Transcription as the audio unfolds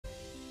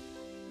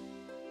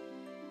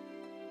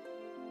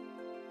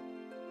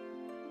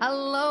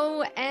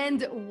Hello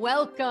and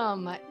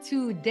welcome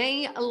to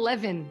day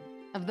 11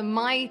 of the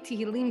My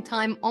Tehillim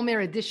Time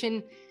Omer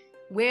edition,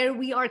 where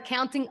we are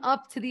counting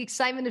up to the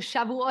excitement of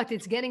Shavuot.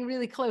 It's getting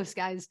really close,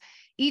 guys.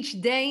 Each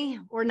day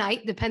or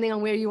night, depending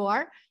on where you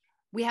are,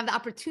 we have the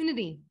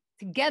opportunity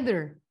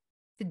together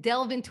to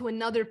delve into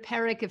another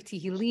parak of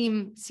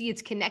Tehillim, see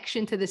its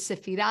connection to the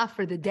Sefirah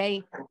for the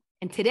day.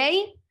 And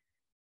today,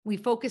 we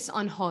focus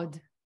on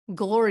Hod,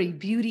 glory,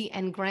 beauty,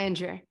 and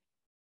grandeur.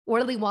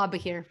 Orly Waba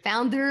here,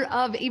 founder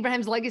of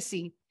Abraham's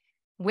Legacy,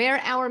 where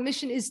our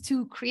mission is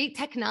to create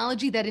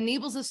technology that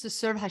enables us to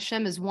serve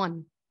Hashem as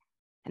one.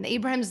 And the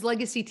Abraham's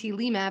Legacy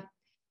Tehillim app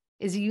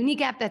is a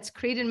unique app that's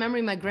created in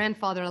memory of my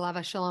grandfather, Alav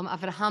Hashalom,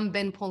 Avraham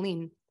ben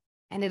Polin.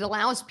 And it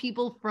allows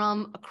people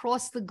from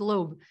across the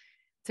globe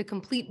to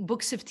complete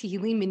books of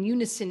Tehillim in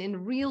unison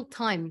in real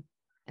time,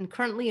 and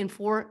currently in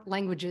 4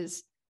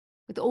 languages.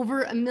 With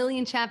over 1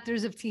 million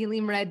chapters of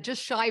Tehillim read,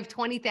 just shy of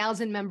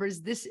 20,000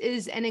 members, this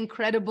is an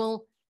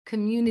incredible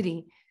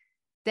community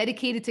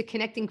dedicated to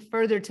connecting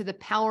further to the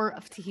power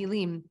of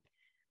Tehillim.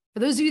 For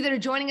those of you that are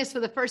joining us for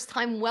the first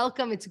time,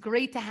 welcome. It's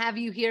great to have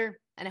you here,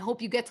 and I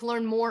hope you get to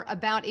learn more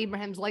about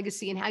Abraham's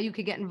Legacy and how you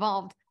could get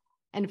involved.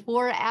 And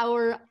for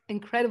our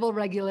incredible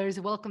regulars,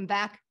 welcome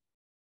back.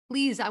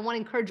 Please, I want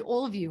to encourage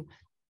all of you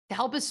to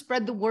help us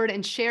spread the word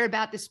and share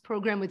about this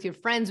program with your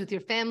friends, with your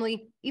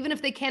family. Even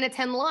if they can't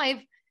attend live,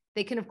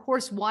 they can, of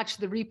course, watch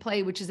the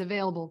replay, which is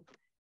available.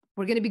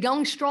 We're going to be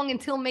going strong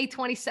until May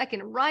 22nd,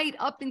 right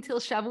up until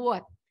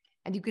Shavuot.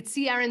 And you could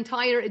see our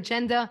entire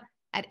agenda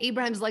at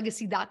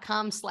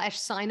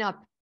abrahamslegacy.com/sign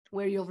up,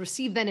 where you'll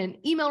receive then an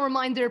email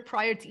reminder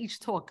prior to each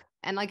talk.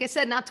 And like I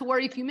said, not to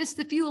worry if you missed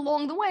a few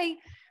along the way,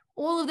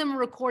 all of them are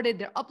recorded.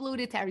 They're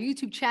uploaded to our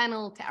YouTube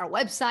channel, to our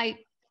website,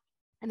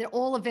 and they're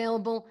all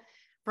available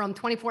from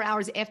 24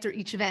 hours after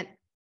each event.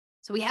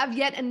 So we have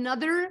yet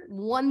another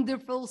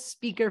wonderful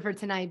speaker for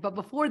tonight. But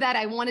before that,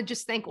 I want to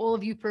just thank all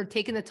of you for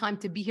taking the time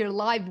to be here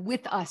live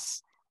with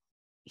us.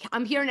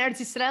 I'm here in Eretz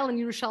Yisrael in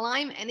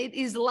Yerushalayim, and it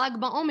is Lag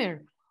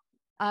BaOmer.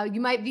 You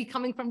might be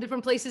coming from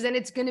different places, and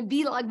it's going to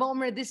be Lag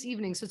BaOmer this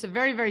evening. So it's a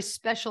very, very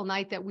special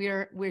night that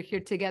we're here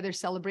together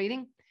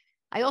celebrating.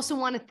 I also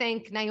want to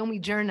thank Naomi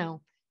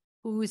Journo,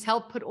 who's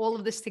helped put all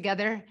of this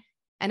together.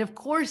 And of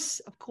course,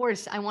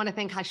 I want to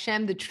thank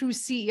Hashem, the true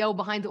CEO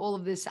behind all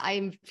of this.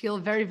 I feel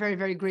very, very,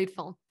 very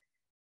grateful.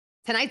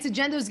 Tonight's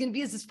agenda is going to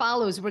be as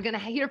follows. We're going to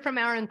hear from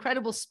our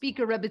incredible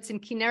speaker,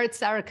 Rebbetzin Kineret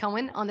Sarah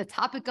Cohen, on the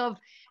topic of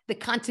the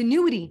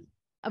continuity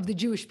of the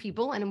Jewish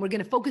people. And we're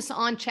going to focus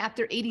on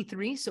chapter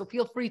 83. So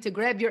feel free to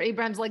grab your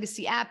Abraham's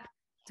Legacy app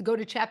to go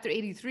to chapter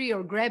 83,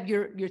 or grab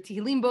your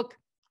Tehillim book.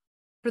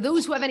 For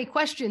those who have any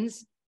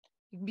questions,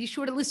 be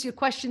sure to list your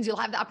questions. You'll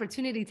have the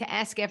opportunity to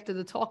ask after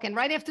the talk. And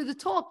right after the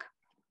talk,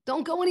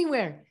 don't go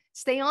anywhere.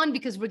 Stay on,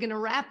 because we're going to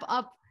wrap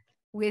up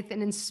with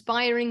an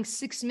inspiring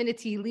 6-minute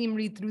Tehillim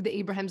read through the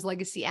Abraham's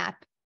Legacy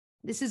app.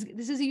 This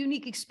is a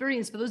unique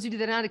experience. For those of you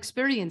that have not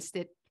experienced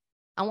it,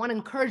 I want to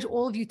encourage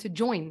all of you to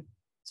join.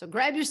 So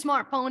grab your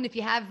smartphone if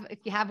you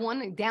have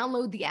one, and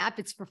download the app.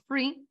 It's for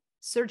free.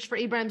 Search for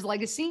Abraham's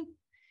Legacy,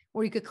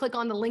 or you could click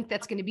on the link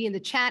that's going to be in the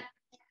chat.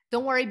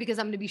 Don't worry, because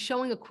I'm going to be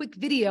showing a quick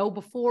video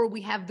before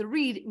we have the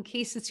read, in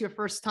case it's your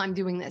first time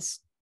doing this.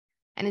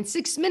 And in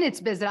 6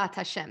 minutes, Bezrat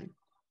Hashem,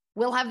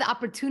 we'll have the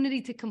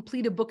opportunity to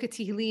complete a book of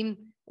Tehillim,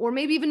 or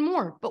maybe even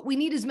more, but we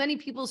need as many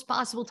people as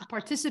possible to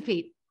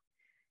participate.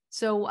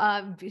 So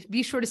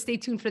be sure to stay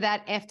tuned for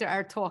that after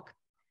our talk.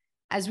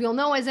 As we all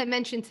know, as I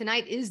mentioned,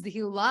 tonight is the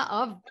Hilulah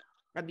of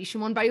Rabbi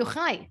Shimon Bar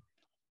Yochai.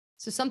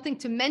 So something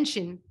to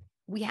mention,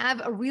 we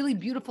have a really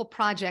beautiful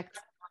project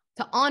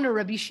to honor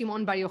Rabbi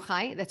Shimon Bar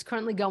Yochai that's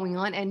currently going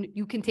on, and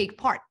you can take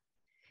part.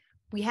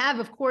 We have,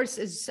 of course,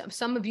 as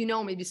some of you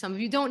know, maybe some of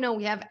you don't know,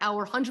 we have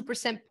our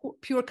 100%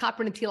 pure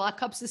copper Netilah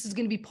cups. This is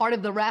going to be part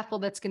of the raffle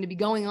that's going to be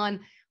going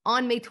on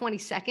May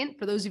 22nd,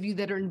 for those of you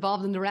that are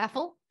involved in the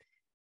raffle.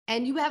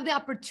 And you have the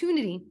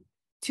opportunity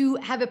to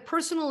have a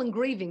personal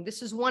engraving.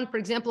 This is one, for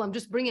example, I'm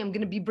going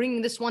to be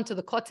bringing this one to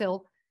the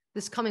Kotel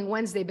this coming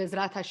Wednesday,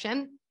 Bezrat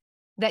Hashem,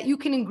 that you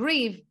can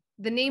engrave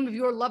the name of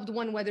your loved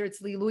one, whether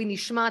it's Lilui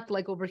Nishmat,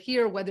 like over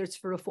here, whether it's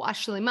for Refuah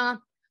Shlema,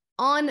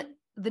 on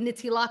the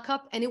Netilah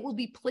cup, and it will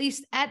be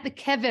placed at the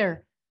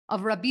kever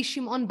of Rabbi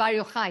Shimon Bar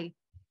Yochai.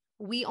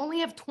 We only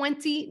have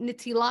 20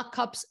 Netilah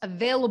cups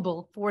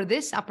available for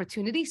this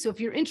opportunity. So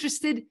if you're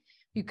interested,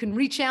 you can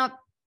reach out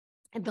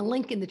at the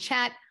link in the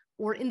chat,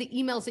 or in the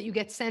emails that you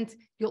get sent.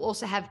 You'll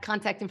also have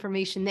contact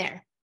information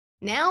there.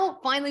 Now,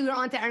 finally, we're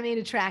on to our main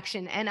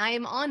attraction, and I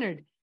am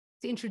honored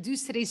to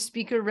introduce today's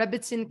speaker,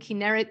 Rebbetzin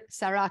Kineret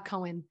Sarah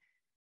Cohen.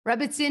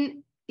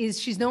 Rebbetzin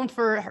she's known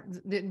for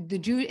in the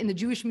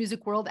Jewish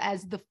music world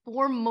as the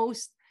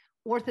foremost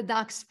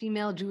orthodox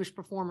female Jewish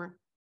performer.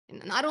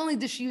 And not only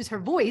does she use her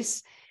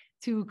voice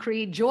to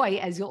create joy,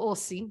 as you'll all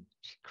see,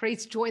 she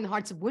creates joy in the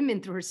hearts of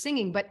women through her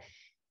singing, but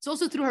it's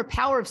also through her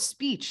power of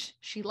speech.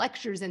 She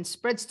lectures and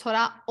spreads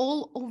Torah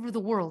all over the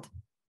world.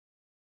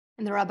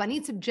 And the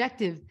Rabbanit's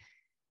objective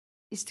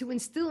is to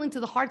instill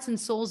into the hearts and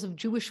souls of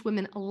Jewish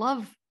women a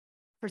love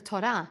for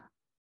Torah,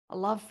 a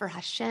love for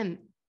Hashem,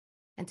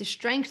 and to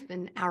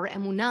strengthen our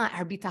emunah,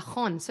 our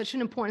bitachon, such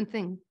an important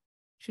thing.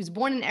 She was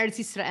born in Eretz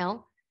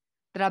Yisrael.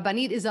 The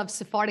Rabbanit is of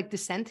Sefardik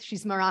descent.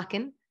 She's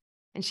Moroccan.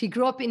 And she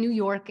grew up in New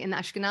York in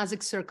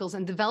Ashkenazic circles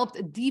and developed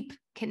a deep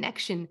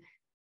connection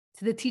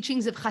to the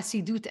teachings of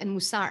Chasidut and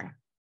Musar.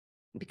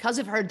 Because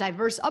of her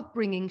diverse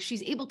upbringing,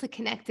 she's able to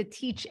connect, to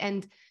teach,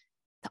 and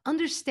to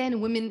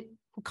understand women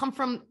who come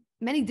from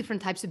many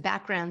different types of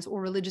backgrounds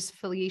or religious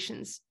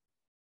affiliations.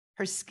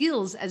 Her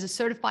skills as a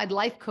certified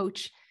life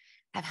coach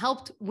have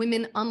helped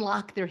women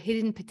unlock their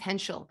hidden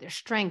potential, their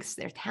strengths,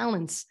 their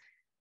talents,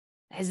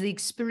 as they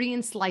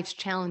experience life's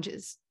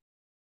challenges.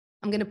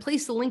 I'm going to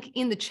place the link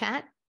in the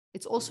chat.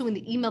 It's also in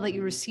the email that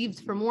you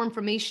received for more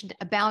information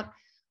about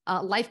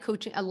life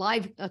coaching, a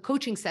live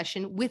coaching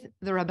session with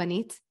the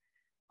Rabbanit.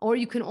 Or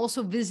you can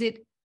also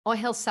visit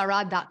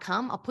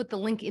ohelsarah.com. I'll put the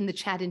link in the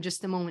chat in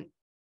just a moment.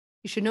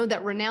 You should know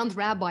that renowned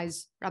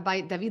rabbis,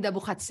 Rabbi David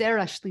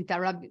Abuchatzera Shlita,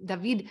 Rabbi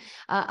David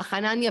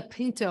Hanania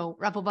Pinto,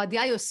 Rabbi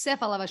Ovadia Yosef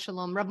Alav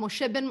Shalom, Rabbi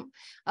Moshe ben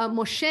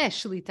Moshe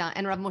Shlita,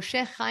 and Rabbi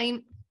Moshe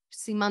Chaim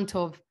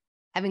Simantov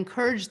have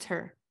encouraged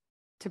her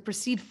to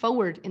proceed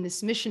forward in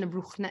this mission of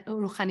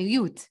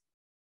Ruchaniyut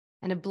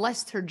and have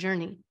blessed her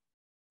journey.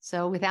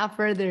 So without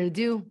further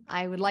ado,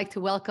 I would like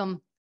to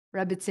welcome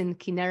Rebbetzin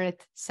Kineret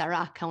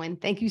Sarah Cohen.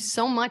 Thank you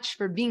so much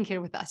for being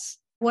here with us.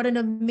 What an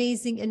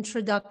amazing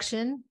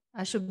introduction.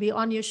 I should be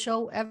on your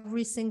show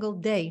every single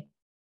day.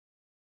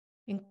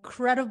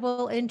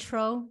 Incredible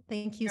intro.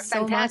 Thank you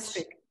so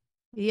fantastic.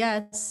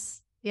 much.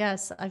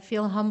 Yes, I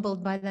feel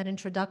humbled by that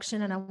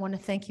introduction, and I want to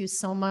thank you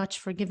so much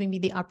for giving me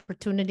the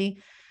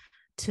opportunity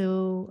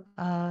to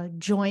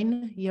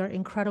join your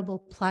incredible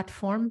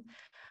platform.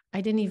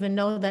 I didn't even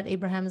know that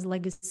Abraham's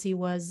legacy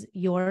was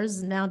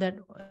yours. Now that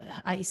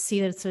I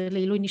see that it's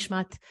Leilui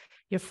Nishmat,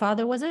 your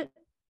father, was it?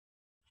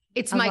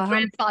 It's my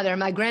grandfather.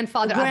 Your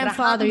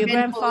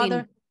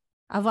grandfather.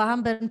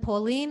 Avraham ben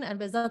Pauline, and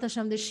Bezat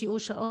Hashem, the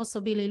shiur shall also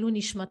be Leilui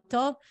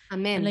Nishmato.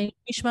 Amen. And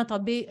Nishmat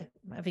Rabbi,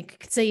 I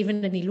could say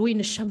even Leilui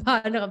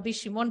Nishama, Rabbi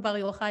Shimon Bar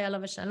Yochai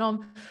Alav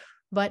Shalom.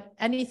 But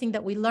anything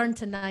that we learn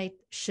tonight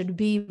should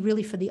be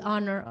really for the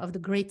honor of the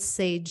great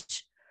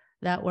sage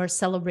that we're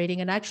celebrating.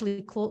 And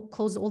actually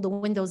close all the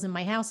windows in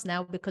my house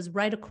now, because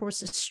right across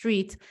the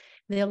street,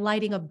 they're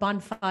lighting a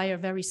bonfire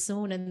very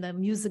soon and the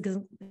music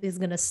is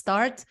going to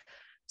start.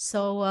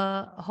 So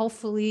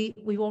hopefully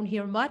we won't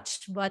hear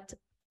much, but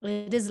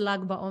it is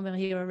Lag BaOmer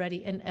here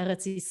already in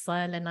Eretz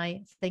Yisrael, and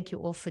I thank you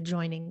all for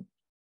joining.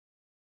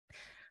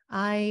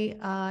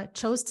 I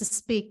chose to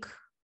speak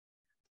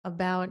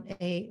about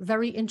a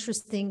very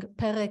interesting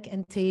perek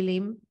in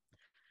Tehillim.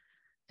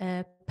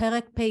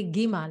 Perek Pei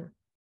Gimal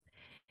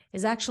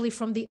is actually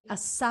from the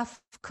Asaf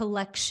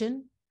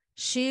collection,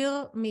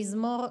 Shir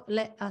Mizmor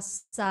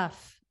LeAsaf,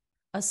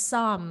 a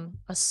psalm,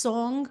 a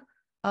song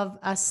of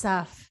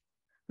Asaf.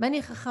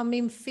 Many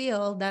Chachamim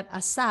feel that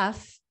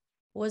Asaf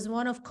was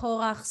one of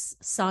Korach's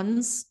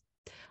sons.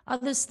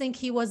 Others think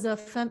he was a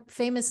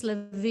famous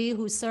Levi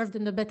who served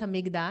in the Bet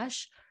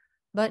HaMikdash.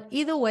 But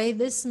either way,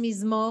 this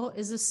Mizmor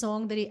is a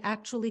song that he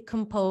actually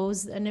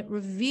composed, and it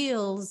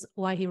reveals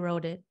why he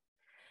wrote it.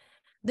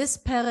 This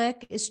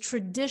perek is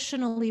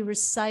traditionally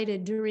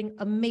recited during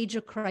a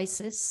major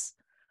crisis,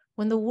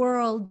 when the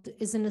world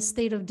is in a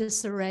state of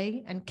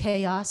disarray and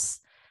chaos,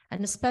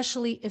 and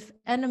especially if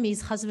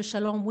enemies, Chas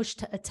v'Shalom, wish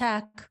to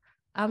attack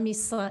Am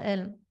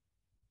Yisrael.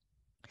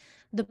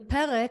 The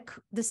perek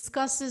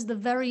discusses the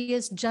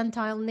various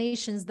Gentile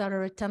nations that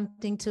are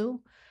attempting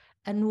to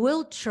and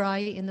will try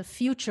in the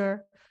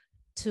future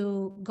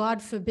to,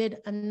 God forbid,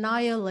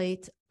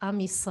 annihilate Am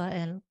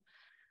Yisrael.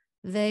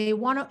 They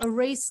want to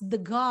erase the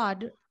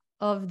God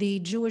of the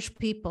Jewish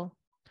people.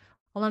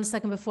 Hold on a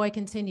second before I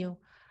continue.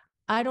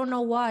 I don't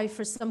know why,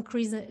 for some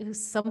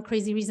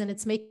crazy reason,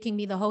 it's making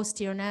me the host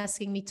here and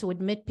asking me to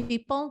admit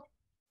people.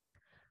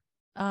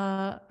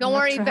 Don't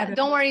worry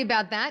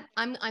about that.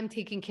 I'm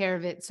taking care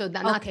of it, so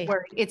not to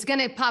worry. It's going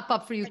to pop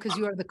up for you because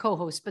you are the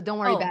co-host, but don't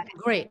worry about it.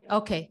 Great.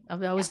 Okay.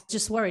 I was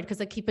just worried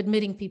because I keep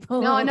admitting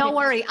people. No, don't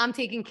worry. I'm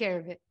taking care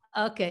of it.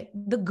 Okay.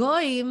 The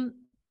Goyim,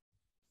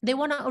 they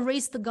want to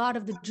erase the God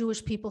of the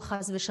Jewish people,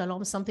 Chas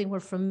v'Shalom, something we're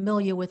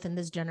familiar with in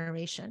this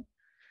generation.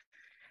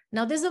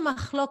 Now, there's a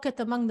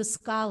machloket among the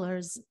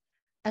scholars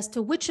as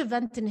to which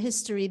event in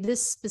history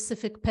this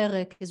specific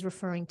perek is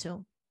referring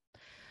to.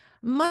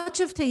 Much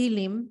of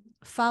Tehillim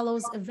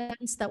follows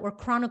events that were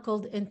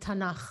chronicled in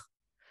Tanakh.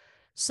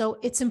 So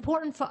it's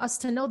important for us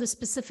to know the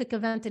specific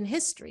event in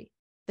history,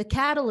 the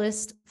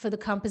catalyst for the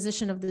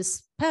composition of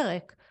this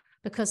perek,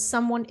 because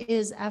someone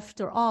is,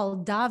 after all,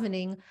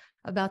 davening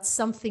about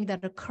something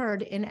that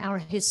occurred in our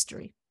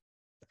history.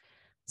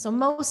 So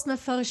most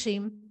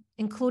mefarshim,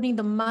 including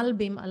the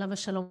Malbim, alav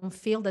shalom,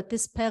 feel that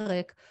this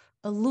perek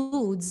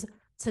alludes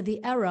to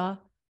the era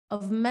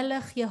of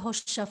Melech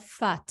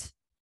Yehoshaphat,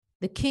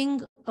 the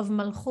king of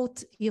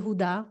Malchut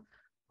Yehuda,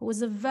 who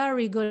was a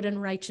very good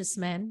and righteous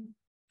man.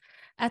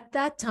 At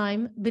that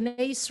time,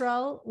 Bnei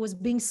Yisrael was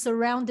being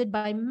surrounded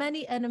by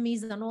many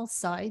enemies on all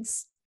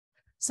sides.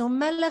 So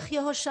Melech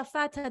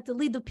Yehoshaphat had to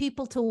lead the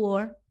people to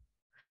war.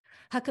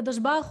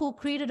 HaKadosh Baruch Hu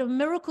created a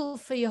miracle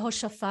for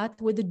Yehoshaphat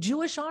where the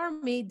Jewish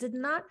army did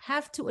not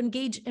have to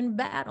engage in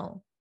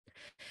battle.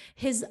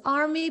 His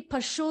army,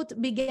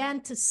 Pashut,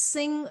 began to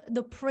sing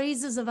the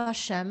praises of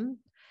Hashem,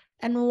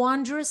 and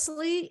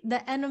wondrously,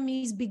 the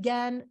enemies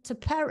began to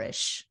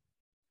perish.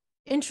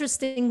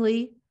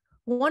 Interestingly,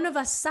 one of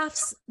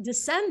Asaf's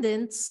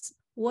descendants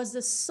was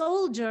a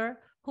soldier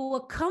who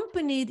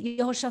accompanied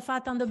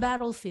Yehoshaphat on the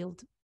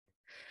battlefield.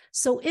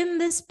 So in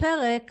this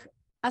perek,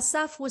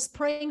 Asaf was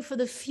praying for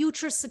the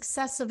future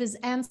success of his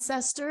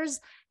ancestors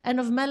and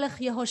of Melech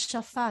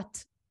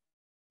Yehoshaphat.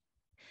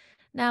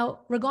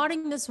 Now,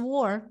 regarding this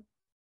war,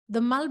 the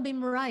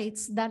Malbim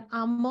writes that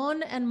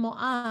Ammon and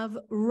Moab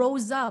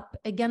rose up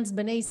against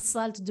Bnei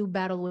Israel to do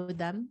battle with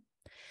them.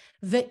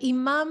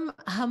 Ve'imam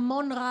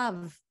Hamon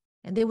Rav,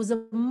 and there was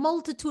a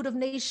multitude of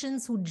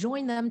nations who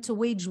joined them to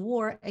wage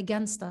war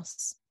against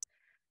us.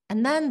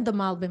 And then the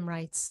Malbim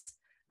writes,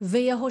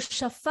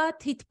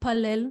 Ve'Yehoshaphat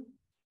hitpalel,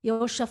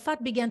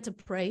 Yehoshaphat began to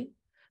pray,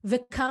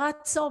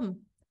 Ve'karat tzom,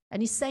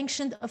 and he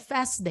sanctioned a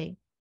fast day.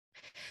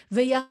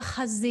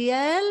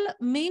 Ve'Yachaziel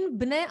min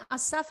bnei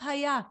Asaf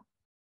haya,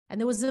 and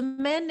there was a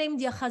man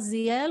named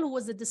Yachaziel who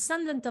was a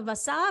descendant of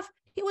Asaf.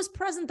 He was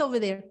present over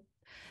there.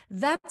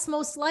 That's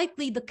most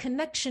likely the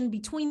connection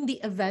between the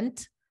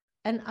event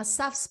and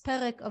Asaf's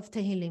perek of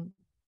Tehillim.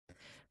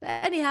 But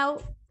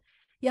anyhow,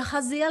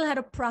 Yachaziel had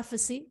a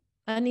prophecy,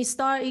 and he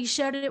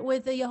shared it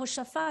with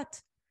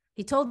Yehoshaphat.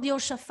 He told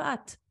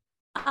Yehoshaphat,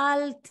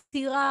 Al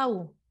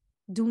tirau,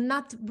 do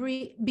not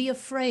be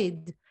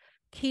afraid.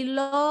 Ki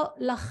lo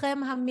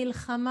lachem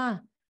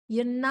hamilchama.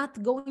 You're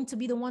not going to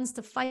be the ones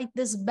to fight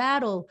this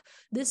battle.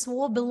 This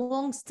war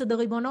belongs to the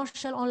Ribono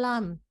Shel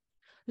Olam.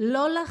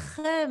 Lo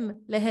lachem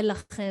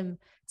lehelachem.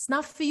 It's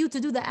not for you to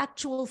do the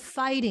actual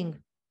fighting.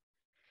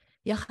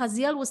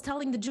 Yachaziel was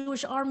telling the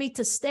Jewish army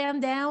to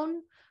stand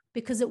down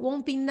because it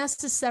won't be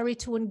necessary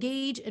to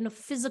engage in a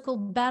physical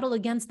battle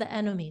against the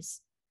enemies.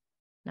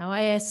 Now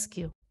I ask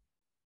you,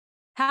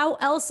 how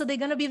else are they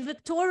going to be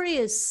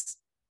victorious?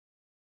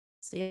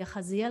 So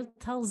Yachaziel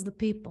tells the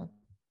people,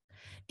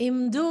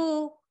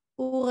 Imdu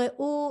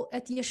ure'u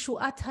et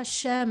yeshuat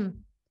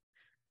Hashem.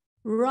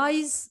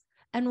 Rise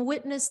and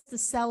witness the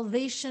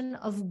salvation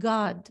of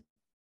God.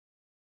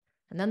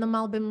 And then the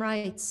Malbim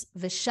writes,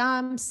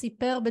 Vesham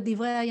siper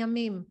b'divrei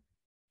hayamim.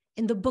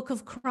 In the book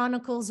of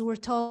Chronicles, we're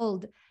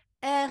told,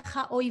 Ech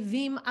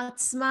ha'oivim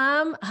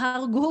atzmam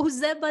hargu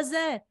ze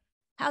bazeh.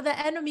 How the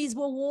enemies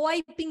were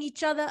wiping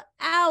each other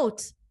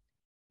out.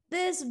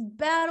 This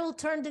battle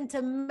turned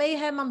into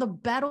mayhem on the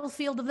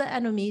battlefield of the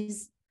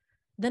enemies.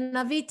 The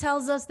Navi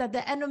tells us that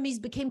the enemies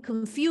became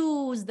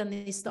confused and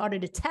they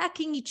started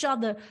attacking each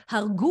other.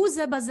 Hargu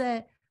ze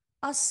bazeh.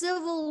 A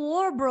civil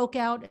war broke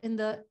out in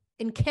the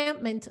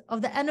encampment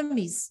of the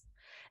enemies.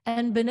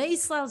 And Bnei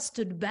Israel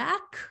stood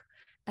back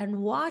and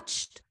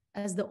watched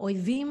as the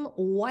Oivim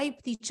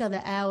wiped each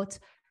other out,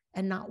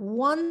 and not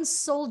one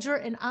soldier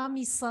in Am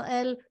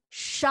Yisrael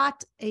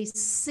shot a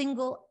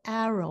single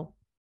arrow.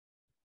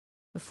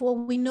 Before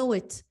we knew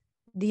it,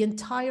 the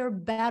entire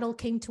battle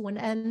came to an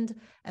end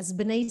as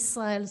Bnei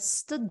Israel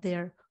stood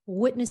there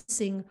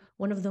witnessing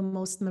one of the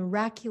most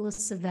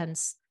miraculous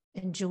events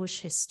in Jewish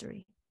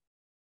history.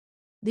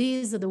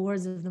 These are the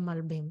words of the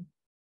Malbim.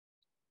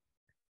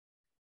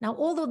 Now,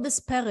 although this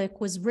perek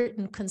was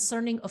written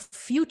concerning a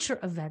future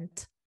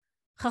event,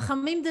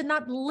 Chachamim did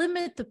not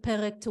limit the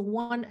perek to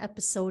one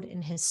episode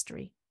in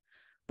history.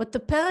 But the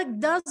perek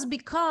does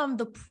become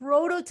the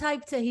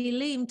prototype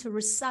Tehillim to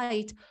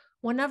recite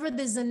whenever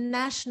there's a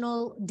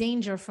national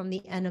danger from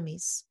the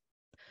enemies.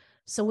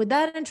 So with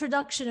that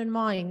introduction in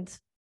mind,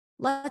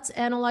 let's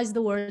analyze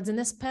the words in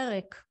this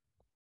perek.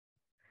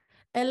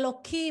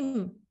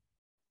 Elokim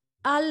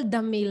al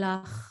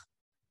damilach.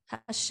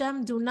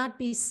 Hashem, do not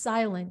be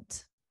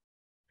silent.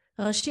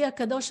 Rashi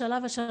HaKadosh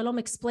Alav HaShalom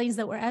explains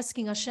that we're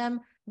asking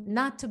Hashem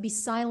not to be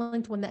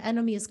silent when the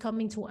enemy is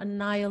coming to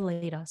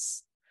annihilate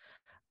us.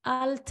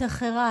 Al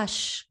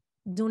techerash,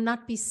 do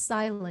not be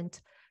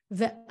silent.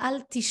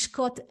 Ve'al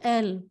tishkot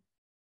el,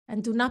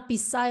 and do not be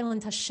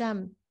silent,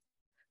 Hashem.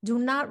 Do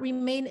not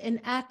remain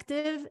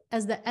inactive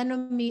as the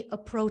enemy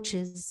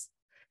approaches.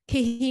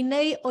 Ki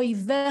hinei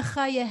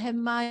oivecha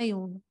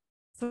yehemayun,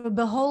 for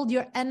behold,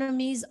 your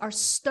enemies are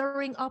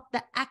stirring up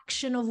the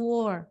action of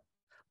war.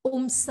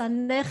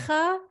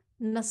 Sanecha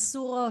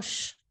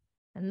nasurosh,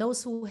 and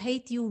those who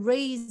hate you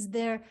raise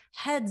their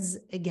heads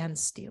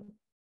against you.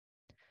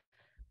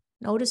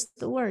 Notice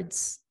the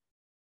words.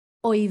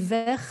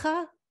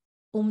 Oivecha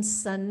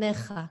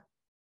sanecha.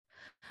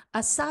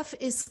 Asaf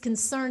is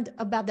concerned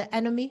about the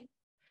enemy,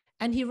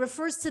 and he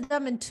refers to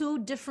them in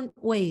two different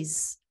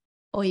ways.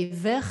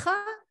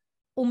 Oivecha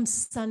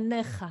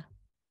sanecha.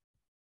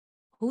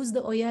 Who's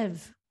the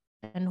oyev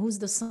and who's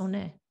the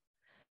soneh?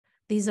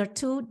 These are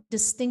two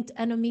distinct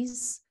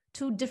enemies,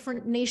 two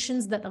different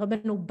nations that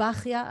Rabbeinu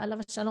Bachya,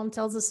 alav shalom,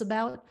 tells us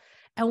about,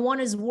 and one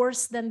is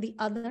worse than the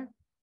other.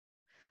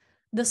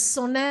 The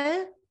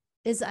soneh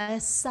is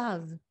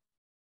Esav,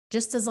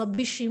 just as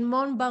Rabbi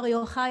Shimon Bar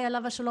Yochai,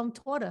 alav shalom,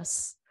 taught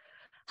us.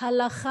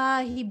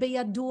 Halacha hi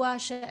beyadua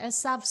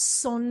she'esav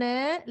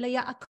soneh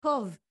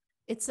leYaakov.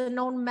 It's a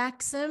known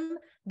maxim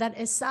that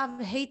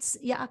Esav hates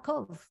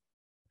Yaakov.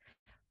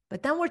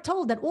 But then we're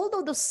told that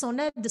although the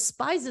soneh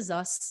despises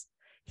us,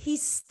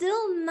 he's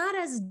still not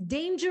as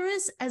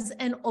dangerous as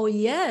an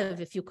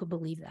oyev, if you could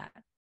believe that.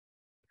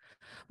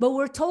 But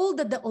we're told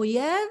that the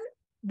oyev,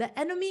 the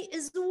enemy,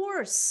 is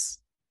worse.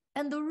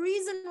 And the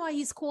reason why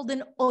he's called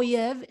an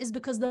oyev is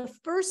because the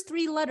first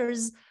three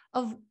letters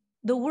of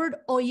the word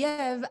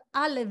oyev,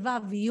 Aleph,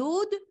 Vav,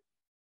 Yud,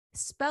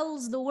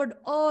 spells the word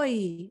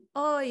oy,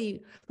 oy.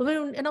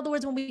 In other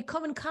words, when we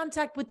come in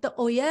contact with the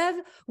oyev,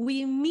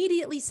 we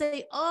immediately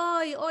say,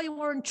 oy, oy,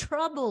 we're in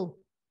trouble.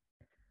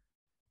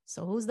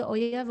 So who's the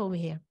oyev over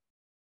here?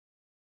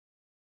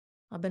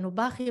 Rabbeinu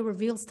Bachya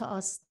reveals to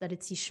us that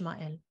it's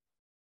Ishmael.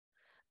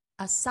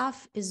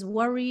 Asaf is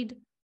worried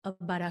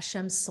about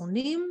Hashem's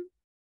sonim,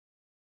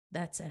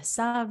 that's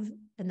Esav,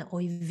 and the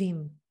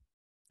oivim,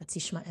 that's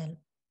Ishmael.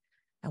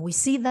 And we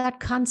see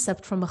that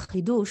concept from a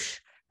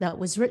chidush that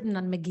was written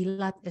on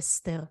Megillat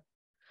Esther.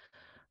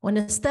 When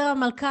Esther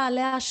Malka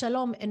Alea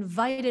Shalom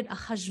invited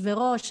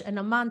Achashverosh and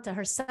Haman to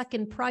her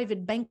second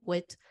private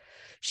banquet,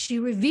 she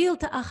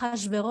revealed to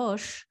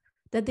Achashverosh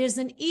that there's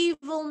an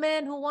evil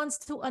man who wants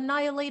to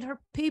annihilate her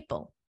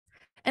people.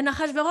 And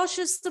Achashverosh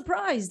is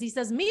surprised. He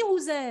says, Mi hu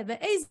zeh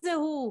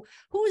ve'ezehu?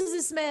 Who is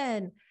this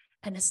man?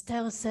 And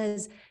Esther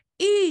says,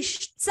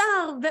 Ish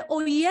tsar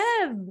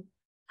ve'oyev,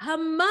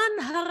 Haman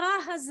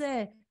hara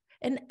hazeh.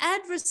 An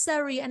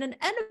adversary and an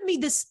enemy,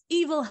 this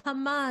evil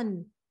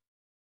Haman.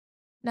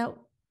 Now,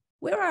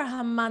 where are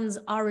Haman's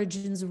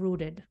origins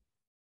rooted?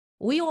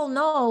 We all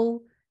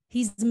know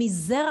he's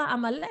Mizera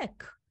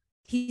Amalek.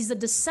 He's a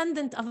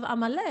descendant of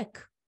Amalek.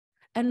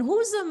 And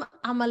who's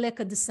Amalek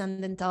a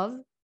descendant of?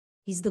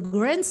 He's the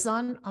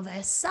grandson of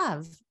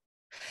Esav.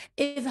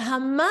 If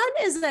Haman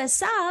is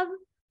Esav,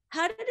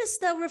 how did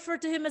Esther refer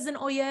to him as an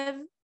oyev?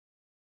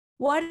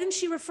 Why didn't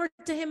she refer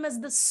to him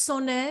as the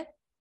soneh?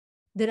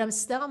 Did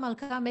Esther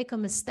Malka make a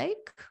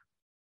mistake?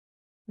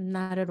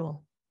 Not at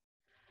all.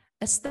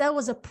 Esther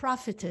was a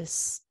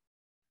prophetess.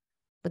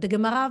 But the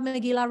Gemara of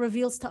Megillah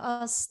reveals to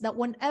us that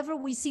whenever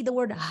we see the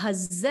word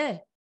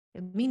hazeh,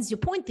 it means you're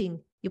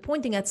pointing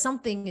at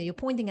something, you're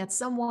pointing at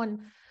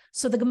someone.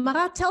 So the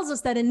Gemara tells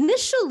us that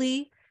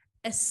initially,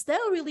 Esther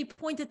really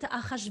pointed to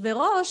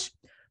Achashverosh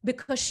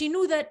because she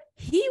knew that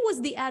he was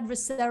the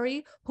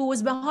adversary who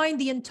was behind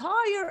the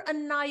entire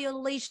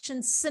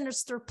annihilation,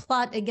 sinister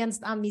plot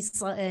against Am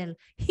Yisrael.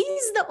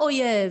 He's the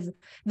oyev,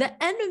 the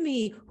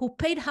enemy who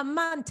paid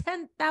Haman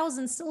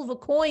 10,000 silver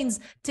coins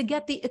to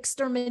get the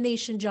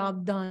extermination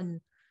job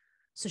done.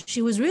 So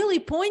she was really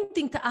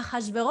pointing to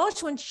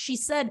Achashverosh when she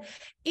said,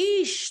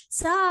 Ish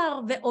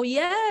tsar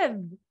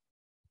ve'oyev.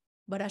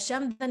 But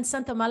Hashem then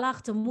sent a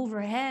malach to move her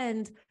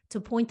hand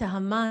to point to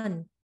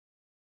Haman.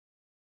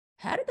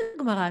 How did the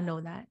Gemara know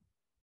that?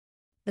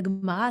 The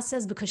Gemara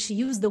says because she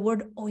used the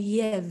word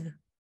oyev.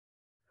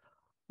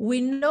 We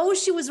know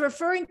she was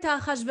referring to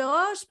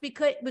Achashverosh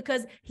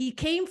because he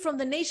came from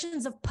the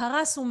nations of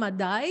Paras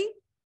Umadai,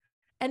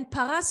 and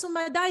Paras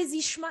Umadai is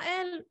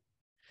Ishmael.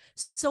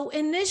 So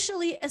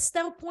initially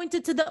Esther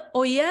pointed to the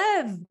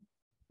oyev,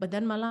 but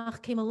then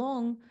Malach came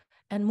along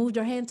and moved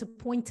her hand to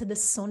point to the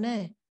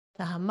soneh,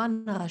 the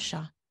Haman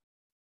Rasha.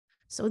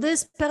 So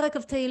this Perek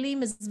of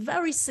Tehillim is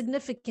very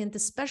significant,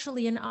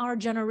 especially in our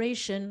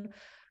generation,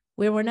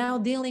 where we're now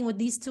dealing with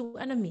these two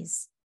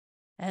enemies,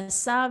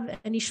 Esav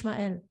and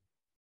Ishmael.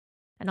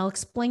 And I'll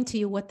explain to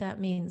you what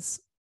that means.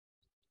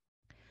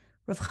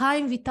 Rav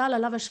Chaim Vital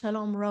Alav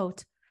Shalom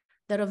wrote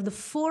that of the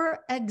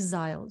 4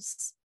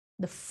 exiles,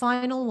 the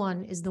final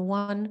one is the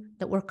one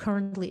that we're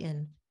currently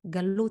in,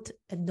 Galut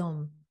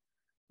Edom.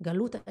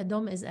 Galut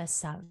Edom is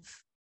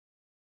Esav.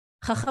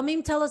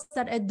 Chachamim tell us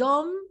that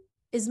Edom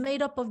is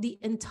made up of the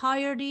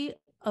entirety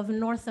of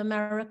North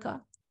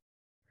America,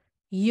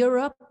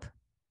 Europe,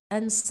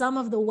 and some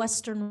of the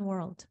Western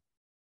world.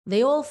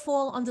 They all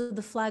fall under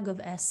the flag of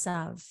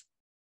Esav.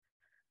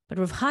 But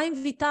Rav Chaim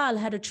Vital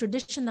had a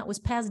tradition that was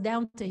passed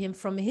down to him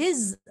from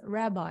his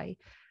rabbi,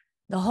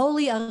 the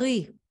Holy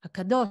Ari,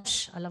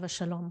 HaKadosh, Alav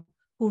Shalom,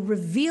 who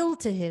revealed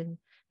to him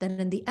that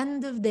in the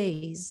end of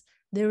days,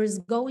 there is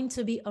going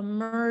to be a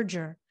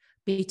merger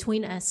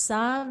between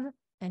Esav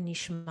and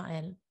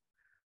Ishmael.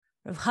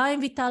 Rav Chaim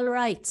Vital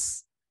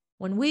writes,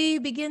 when we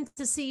begin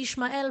to see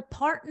Ishmael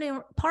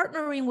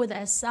partnering with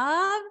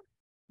Esav,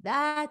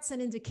 that's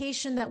an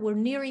indication that we're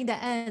nearing the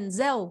end.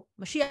 Zeh,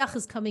 Mashiach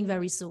is coming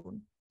very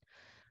soon.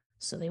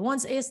 So they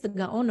once asked the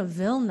Gaon of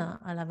Vilna,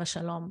 Alav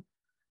Shalom,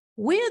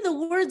 where the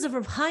words of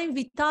Rav Chaim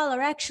Vital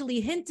are actually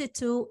hinted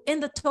to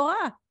in the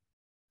Torah.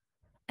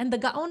 And the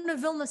Gaon of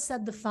Vilna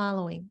said the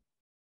following.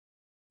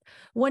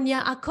 When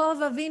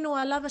Yaakov Avinu,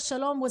 Alav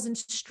Shalom, was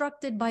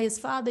instructed by his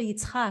father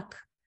Yitzchak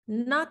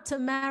not to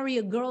marry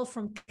a girl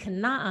from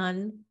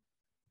Canaan,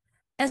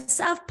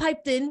 Esav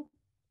piped in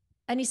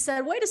and he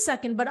said, wait a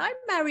second, but I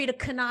married a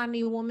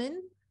Canaanite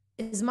woman.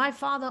 Is my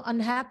father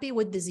unhappy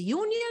with this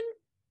union?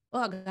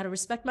 Oh, I got to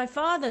respect my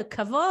father,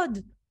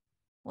 kavod.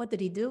 What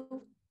did he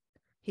do?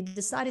 he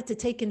decided to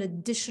take an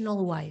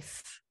additional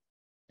wife.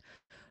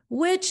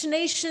 Which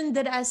nation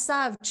did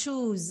Esav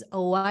choose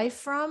a wife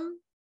from?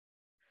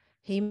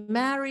 He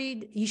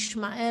married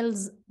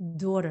Ishmael's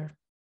daughter.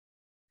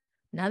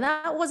 Now,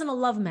 that wasn't a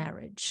love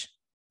marriage.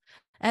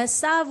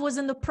 Esav was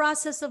in the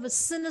process of a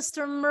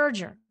sinister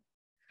merger.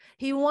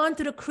 He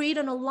wanted to create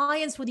an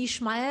alliance with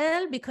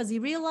Ishmael because he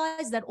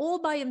realized that all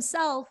by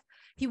himself,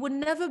 he would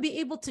never be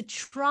able to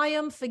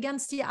triumph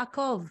against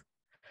Yaakov.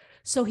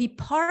 So he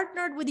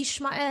partnered with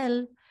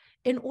Ishmael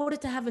in order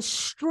to have a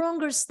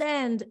stronger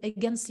stand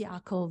against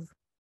Yaakov.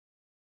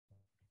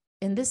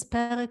 In this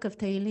parak of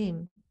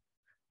Tehillim,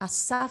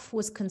 Asaf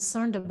was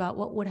concerned about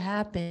what would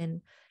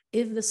happen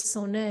if the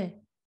soneh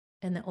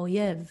and the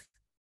oyev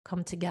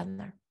come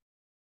together.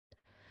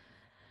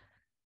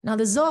 Now,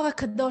 the Zohar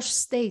Kadosh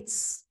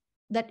states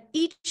that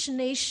each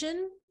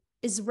nation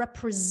is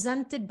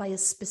represented by a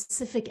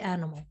specific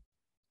animal.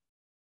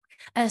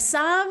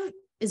 Esav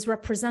is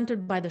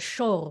represented by the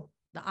shor,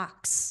 the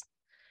ox.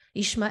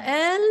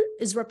 Ishmael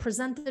is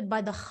represented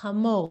by the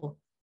chamor,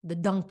 the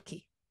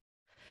donkey.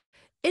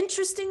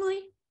 Interestingly,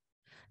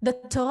 the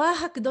Torah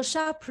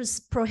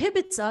HaKadoshah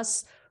prohibits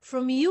us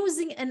from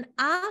using an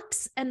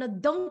ox and a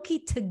donkey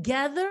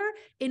together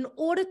in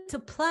order to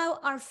plow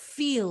our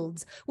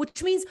fields,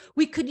 which means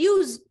we could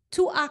use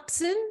 2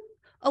 oxen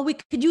or we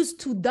could use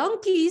 2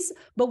 donkeys,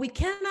 but we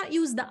cannot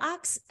use the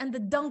ox and the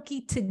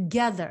donkey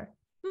together.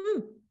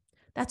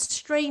 That's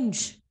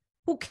strange.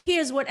 Who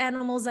cares what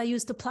animals I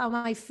use to plow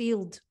my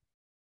field?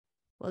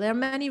 Well, there are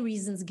many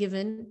reasons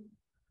given,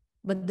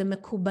 but the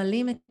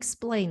Mekubalim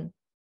explain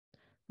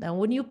that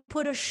when you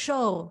put a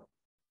shor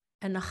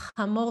and a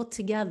chamor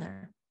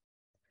together,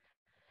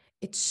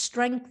 it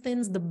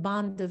strengthens the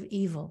bond of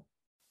evil.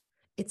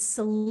 It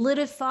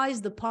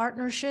solidifies the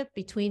partnership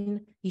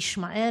between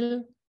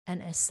Ishmael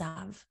and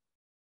Esav.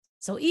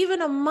 So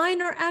even a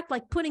minor act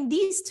like putting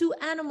these 2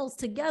 animals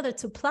together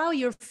to plow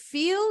your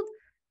field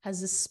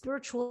has a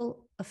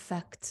spiritual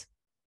effect.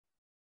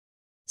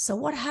 So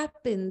what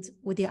happened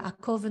with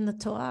Yaakov in the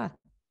Torah?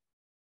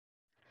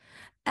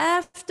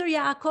 After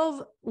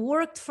Yaakov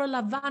worked for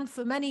Lavan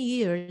for many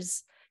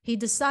years, he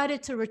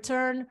decided to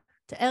return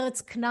to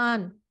Eretz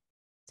Canaan,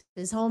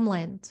 his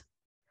homeland.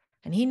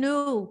 And he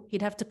knew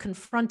he'd have to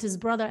confront his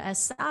brother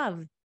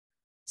Esav.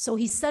 So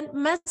he sent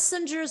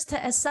messengers to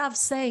Esav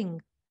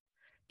saying,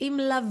 Im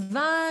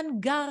Lavan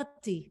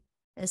garti.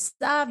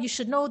 Esav, you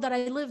should know that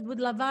I lived with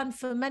Lavan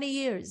for many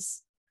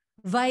years.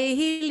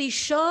 Vayehi li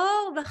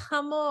shor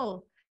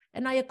v'chamor.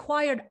 And I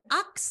acquired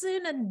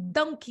oxen and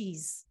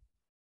donkeys.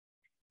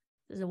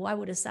 So why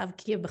would Esav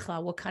care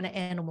b'chlal what kind of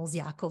animals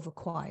Yaakov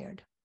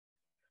acquired?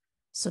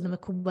 So the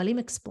Mekubalim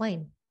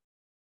explain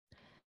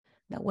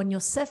that when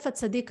Yosef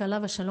HaTzadik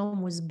alav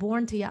Shalom was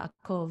born to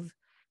Yaakov,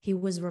 he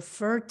was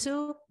referred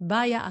to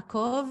by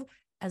Yaakov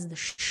as the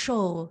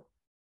shor,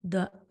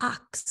 the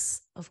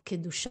ox of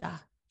Kedusha,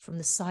 from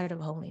the side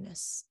of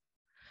holiness.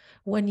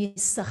 When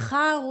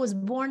Yisachar was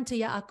born to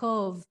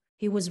Yaakov,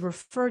 he was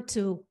referred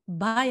to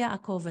by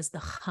Yaakov as the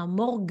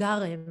chamor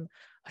garem,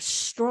 a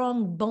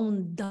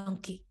strong-boned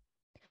donkey.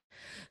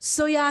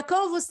 So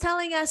Yaakov was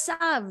telling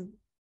Esav,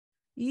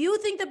 you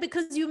think that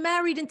because you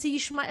married into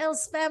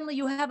Ishmael's family,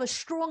 you have a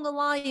strong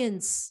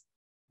alliance.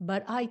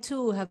 But I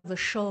too have a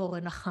shor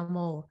and a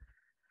chamor.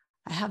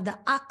 I have the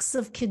ox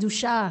of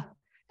Kedusha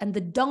and the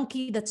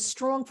donkey that's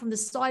strong from the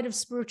side of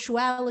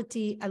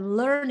spirituality and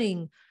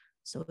learning.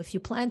 So if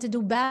you plan to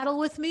do battle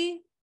with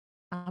me,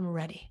 I'm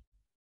ready.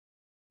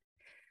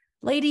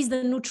 Ladies,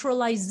 the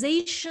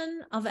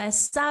neutralization of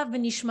Esav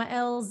and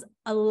Ishmael's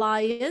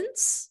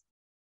alliance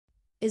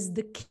is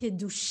the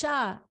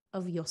Kedusha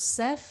of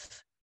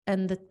Yosef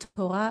and the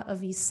Torah of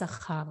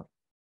Yisachar.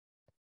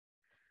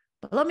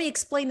 But let me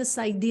explain this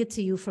idea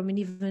to you from an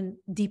even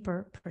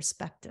deeper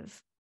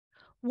perspective.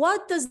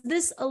 What does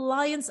this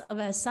alliance of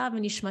Esav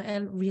and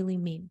Ishmael really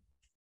mean?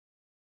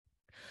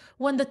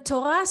 When the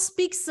Torah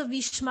speaks of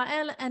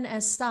Ishmael and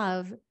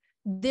Esav,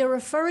 they're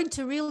referring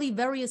to really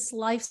various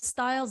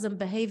lifestyles and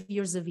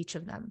behaviors of each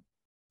of them.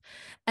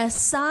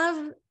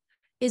 Esav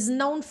is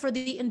known for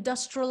the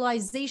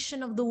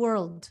industrialization of the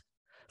world,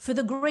 for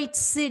the great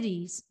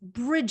cities,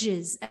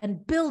 bridges,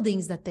 and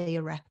buildings that they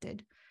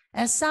erected.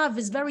 Esav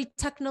is very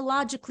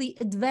technologically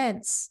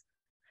advanced.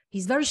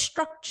 He's very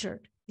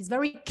structured. He's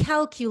very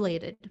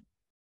calculated.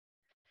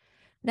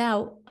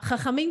 Now,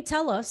 Chachamim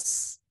tell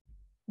us,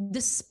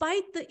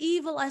 despite the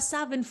evil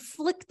Esav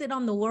inflicted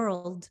on the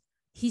world,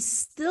 he's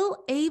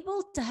still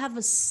able to have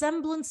a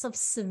semblance of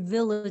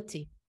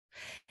civility.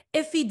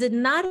 If he did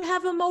not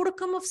have a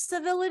modicum of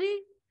civility,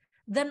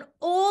 then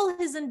all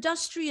his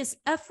industrious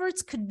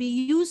efforts could be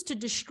used to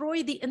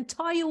destroy the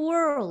entire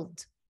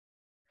world.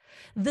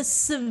 The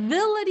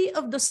civility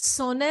of the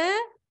soneh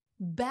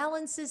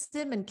balances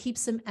him and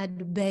keeps him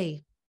at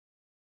bay.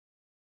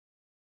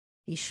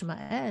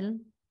 Ishmael,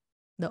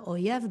 the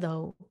oyev,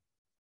 though,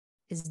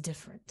 is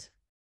different.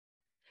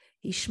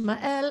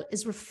 Ishmael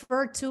is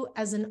referred to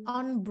as an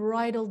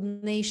unbridled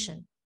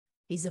nation.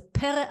 He's a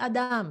pere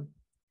Adam.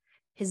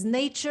 His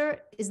nature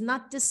is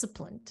not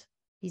disciplined.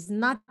 He's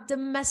not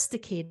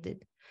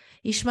domesticated.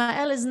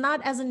 Ishmael is not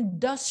as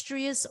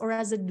industrious or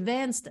as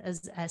advanced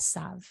as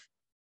Esav.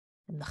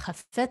 And the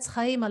Chafetz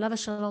Chaim Alav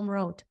Shalom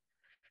wrote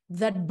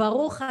that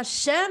Baruch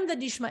Hashem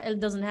that Ishmael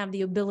doesn't have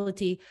the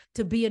ability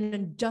to be an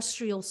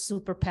industrial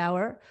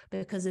superpower,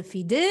 because if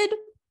he did,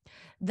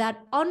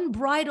 that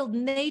unbridled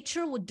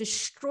nature would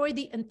destroy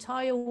the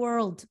entire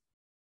world.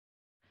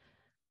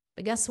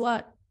 But guess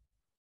what?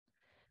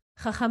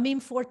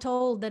 Chachamim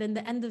foretold that in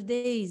the end of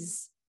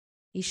days,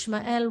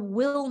 Ishmael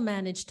will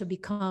manage to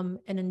become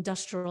an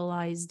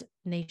industrialized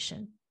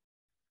nation.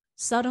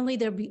 Suddenly,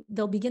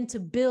 they'll begin to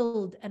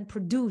build and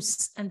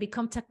produce and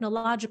become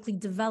technologically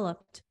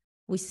developed.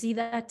 We see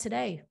that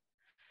today.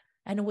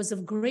 And it was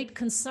of great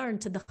concern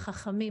to the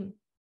Chachamim.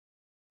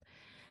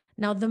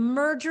 Now, the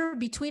merger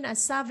between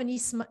Esav and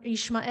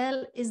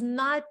Ishmael is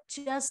not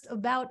just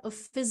about a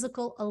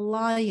physical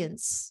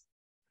alliance.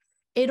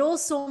 It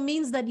also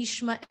means that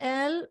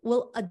Ishmael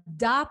will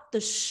adopt the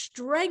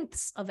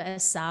strengths of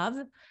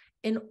Esav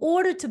in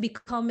order to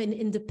become an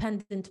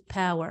independent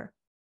power,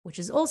 which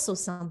is also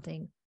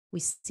something we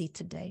see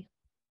today.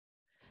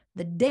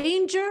 The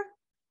danger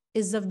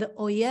is of the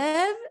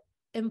Oyev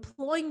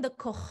employing the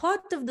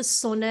kochot of the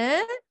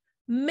Soneh,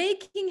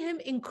 making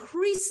him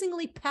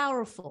increasingly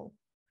powerful.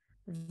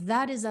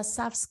 That is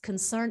Asaf's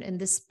concern in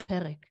this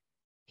perek.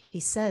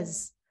 He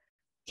says,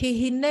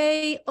 Ki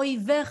hinei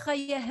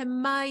oivecha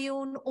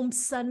yehemayun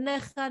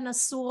umsanecha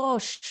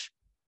nasurosh.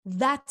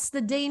 That's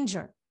the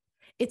danger.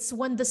 It's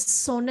when the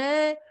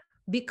soneh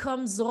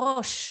becomes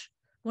rosh,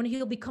 when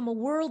he'll become a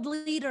world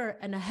leader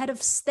and a head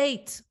of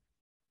state.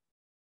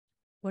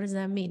 What does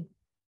that mean?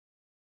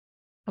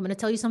 I'm going to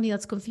tell you something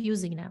that's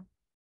confusing now.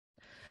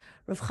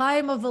 Rav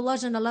Chaim of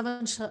Volozhin,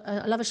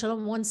 Alav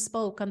Shalom, once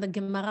spoke on the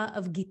Gemara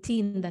of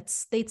Gittin that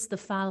states the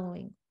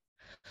following.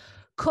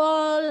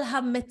 Kol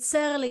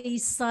hametzer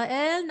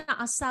leYisrael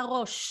na'asa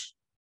rosh.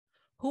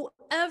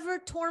 Whoever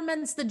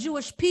torments the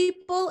Jewish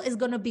people is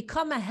going to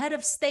become a head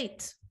of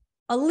state,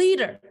 a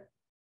leader.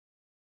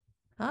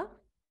 Huh?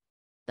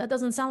 That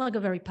doesn't sound like a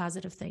very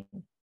positive thing.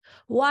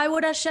 Why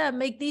would Hashem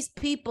make these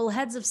people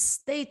heads of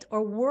state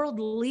or world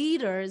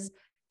leaders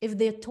if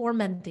they're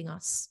tormenting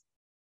us?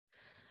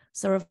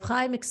 So Rav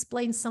Chaim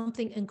explains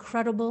something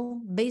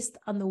incredible based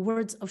on the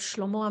words of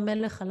Shlomo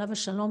HaMelech Alav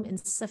Shalom in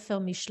Sefer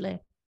Mishleh.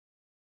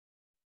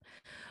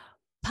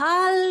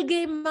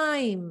 Palge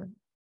maim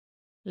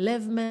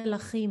lev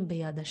melachim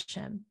beyad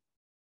Hashem.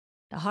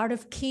 The heart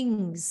of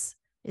kings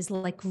is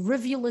like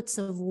rivulets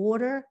of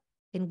water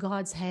in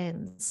God's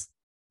hands.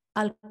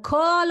 Al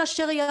kol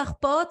asher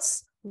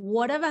yachpotz,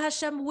 whatever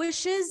Hashem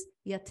wishes,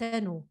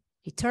 yatenu.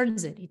 He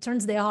turns it. He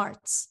turns their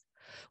hearts,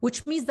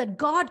 which means that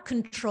God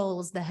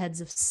controls the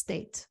heads of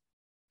state.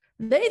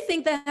 They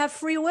think they have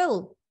free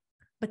will,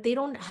 but they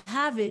don't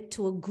have it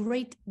to a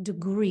great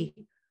degree.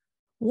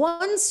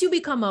 Once you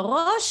become a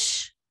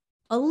rosh,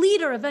 a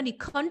leader of any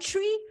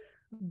country,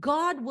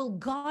 God will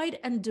guide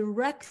and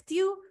direct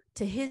you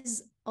to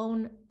his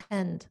own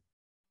end.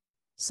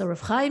 So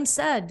Rav Chaim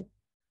said,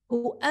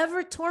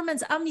 whoever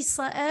torments Am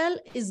Yisrael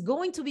is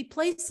going to be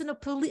placed in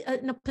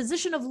a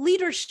position of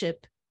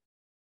leadership.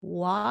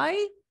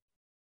 Why?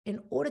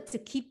 In order to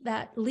keep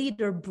that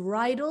leader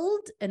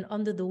bridled and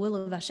under the will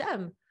of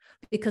Hashem,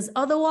 because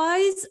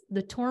otherwise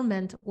the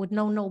torment would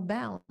know no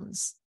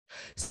bounds.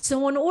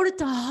 So in order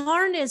to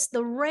harness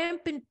the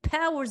rampant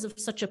powers of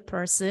such a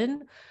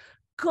person,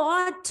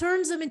 God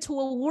turns him into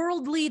a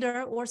world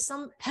leader or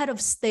some head of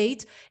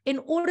state in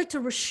order to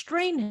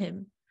restrain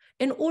him,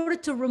 in order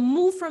to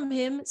remove from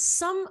him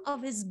some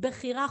of his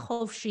bechira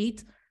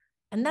chofshit,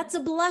 and that's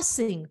a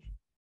blessing.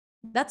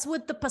 That's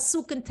what the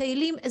pasuk in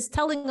Tehillim is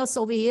telling us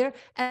over here,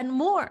 and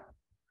more.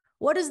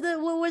 What was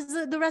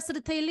the rest of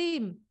the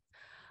Tehillim?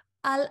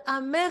 Al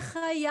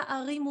amecha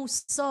ya'arimu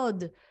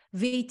sod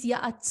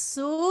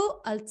v'yitya'atzu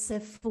al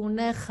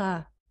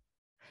tzefunecha.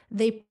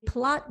 They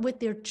plot with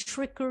their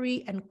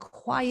trickery and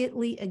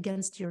quietly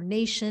against your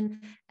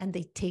nation, and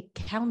they take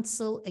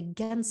counsel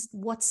against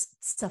what's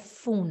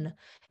tzafun,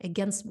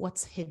 against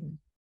what's hidden.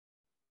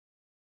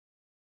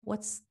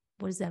 What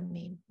does that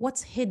mean?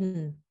 What's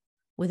hidden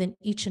within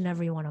each and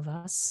every one of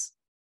us?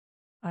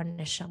 Our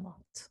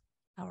neshamot,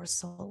 our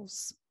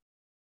souls.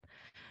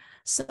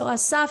 So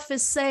Asaf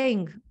is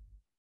saying,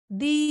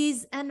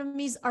 these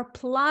enemies are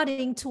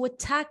plotting to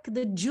attack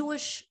the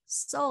Jewish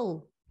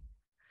soul.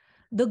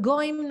 The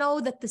Goyim know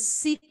that the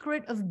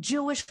secret of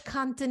Jewish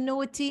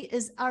continuity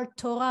is our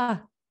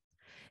Torah,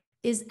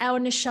 is our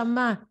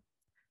neshama,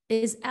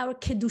 is our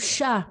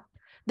kedusha.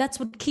 That's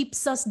what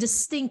keeps us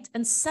distinct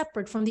and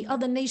separate from the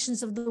other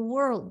nations of the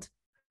world.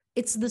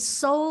 It's the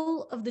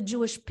soul of the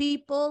Jewish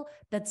people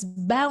that's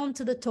bound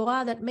to the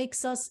Torah that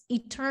makes us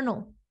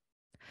eternal.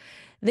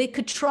 They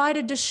could try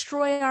to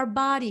destroy our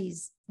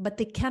bodies, but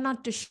they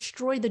cannot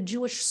destroy the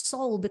Jewish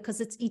soul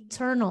because it's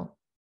eternal.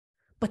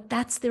 But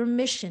that's their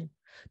mission,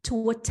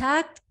 to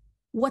attack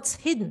what's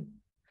hidden,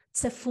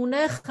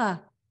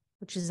 tzefunecha,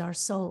 which is our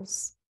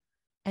souls.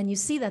 And you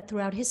see that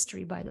throughout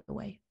history, by the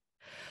way.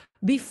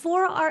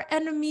 Before our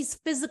enemies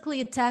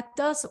physically attacked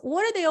us,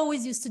 what did they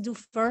always used to do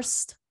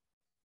first?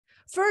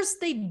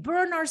 First, they'd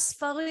burn our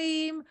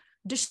Sefarim,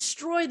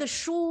 destroy the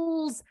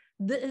shuls,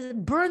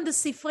 burn the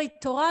Sifrei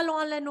Torah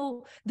lo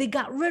alenu. They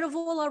got rid of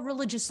all our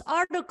religious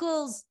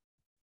articles.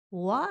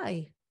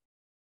 Why?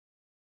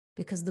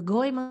 Because the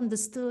Goyim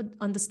understood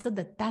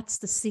that that's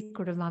the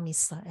secret of Am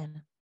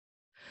Yisrael.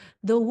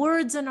 The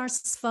words in our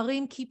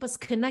Sefarim keep us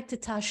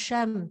connected to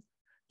Hashem,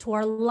 to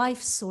our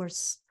life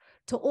source,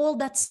 to all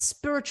that's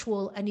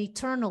spiritual and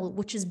eternal,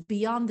 which is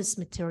beyond this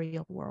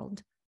material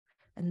world.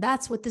 And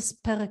that's what this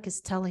perek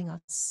is telling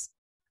us.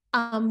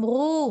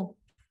 Amru,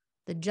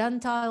 the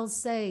Gentiles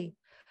say,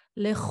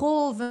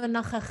 Lechu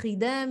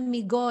v'nachachidem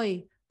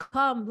migoy.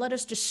 Come, let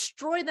us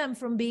destroy them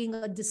from being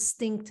a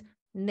distinct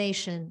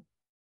nation.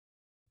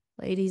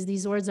 Ladies,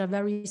 these words are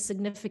very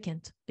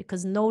significant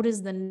because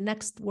notice the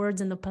next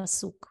words in the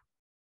pasuk.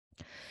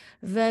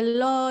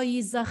 Velo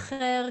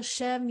yizacher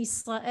shem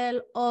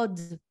Yisrael od.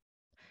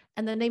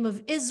 And the name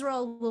of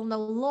Israel will no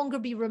longer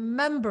be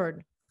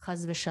remembered.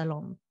 Chaz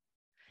v'shalom.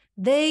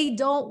 They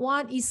don't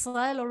want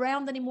Israel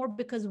around anymore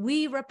because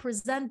we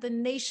represent the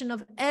nation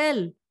of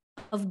El,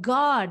 of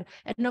God,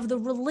 and of the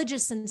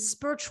religious and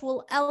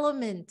spiritual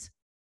element.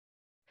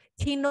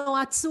 Ki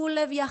noatzu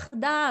lev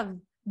yachdav.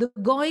 The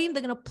Goyim,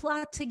 they're going to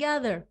plot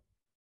together.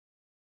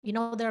 You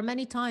know, there are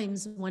many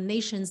times when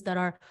nations that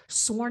are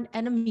sworn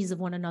enemies of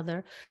one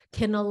another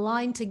can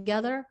align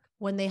together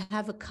when they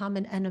have a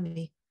common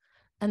enemy.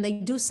 And they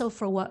do so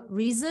for what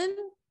reason?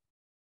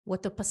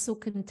 What the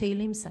pasuk in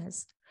Tehillim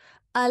says.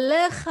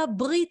 Alecha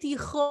brit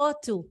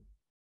yichotu.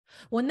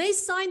 When they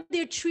signed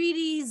their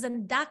treaties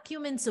and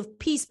documents of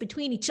peace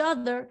between each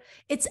other,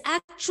 it's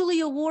actually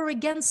a war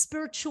against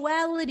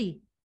spirituality.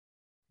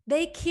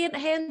 They can't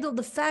handle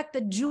the fact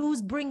that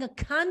Jews bring a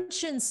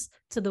conscience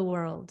to the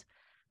world,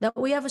 that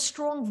we have a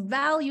strong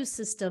value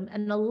system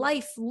and a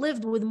life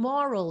lived with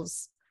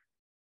morals.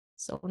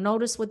 So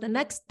notice what the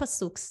next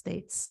pasuk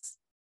states.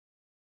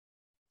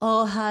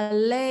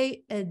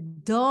 Ohalei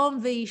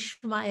Edom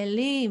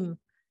ve'Ishmaelim,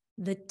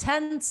 the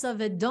tents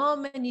of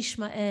Edom and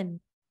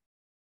Ishmael.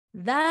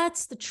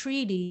 That's the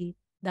treaty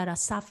that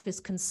Asaph is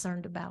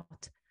concerned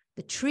about.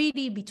 The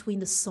treaty between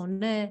the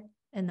Soneh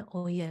and the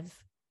Oyev.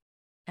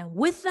 And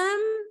with them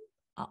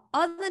are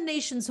other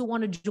nations who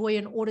want to join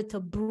in order to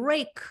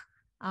break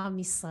Am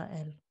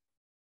Yisrael.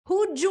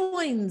 Who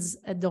joins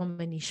Edom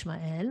and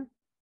Ishmael?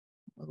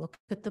 Look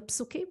at the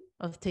psukim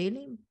of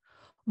Tehillim.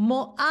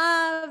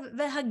 Moav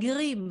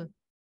ve'Hagrim.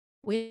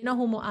 We know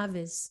who Moav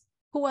is.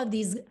 Who are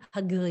these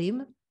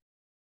Hagrim?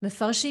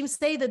 Mefarshim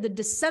say that the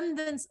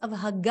descendants of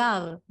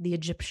Hagar, the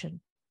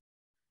Egyptian.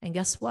 And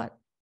guess what?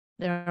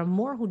 There are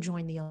more who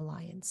join the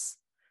alliance.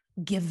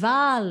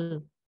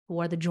 Geval, who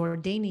are the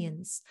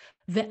Jordanians.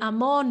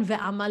 Ve'amon,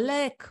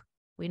 ve'amalek.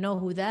 We know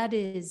who that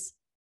is.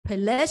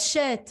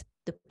 Peleshet,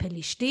 the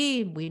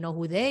Pelishtim. We know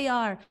who they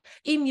are.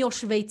 Im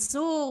Yoshvei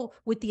Tzur,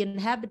 with the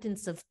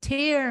inhabitants of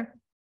Tyre.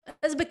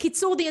 As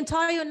Bekitzur, the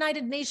entire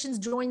United Nations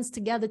joins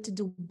together to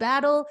do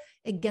battle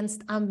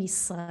against Am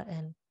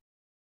Yisrael.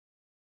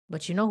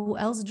 But you know who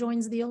else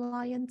joins the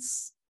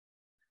alliance?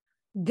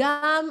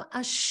 Gam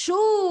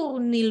Ashur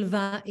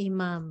nilva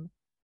imam.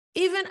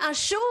 Even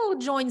Ashur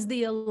joins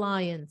the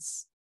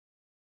alliance.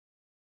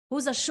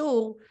 Who's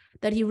Ashur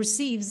that he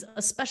receives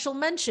a special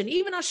mention?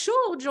 Even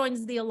Ashur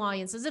joins the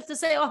alliance, as if to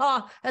say,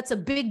 oh, that's a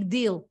big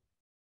deal.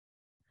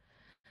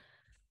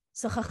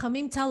 So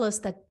Chachamim tell us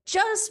that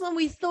just when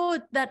we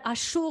thought that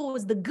Ashur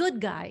was the good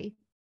guy,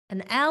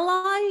 an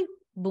ally,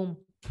 boom,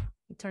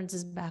 he turns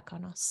his back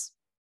on us.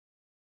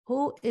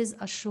 Who is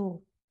Ashur?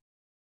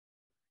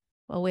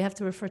 Well, we have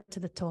to refer to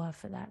the Torah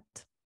for that.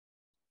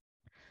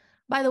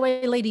 By the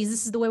way, ladies,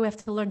 this is the way we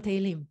have to learn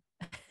Tehillim.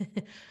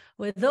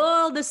 With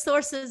all the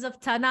sources of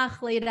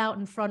Tanakh laid out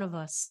in front of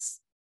us.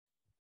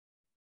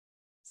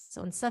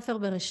 So in Sefer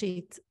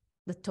Bereshit,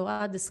 the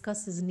Torah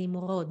discusses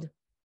Nimrod.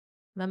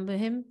 Remember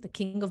him, the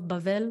king of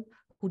Bavel,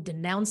 who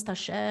denounced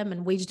Hashem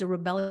and waged a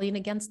rebellion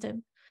against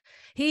him?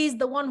 He's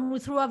the one who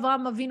threw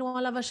Avraham Avinu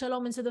alav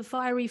shalom into the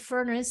fiery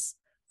furnace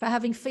for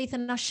having faith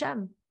in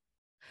Hashem.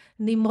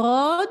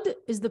 Nimrod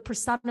is the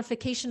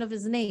personification of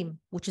his name,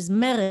 which is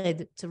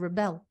mered, to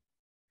rebel.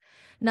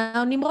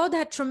 Now, Nimrod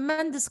had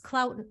tremendous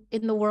clout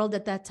in the world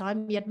at that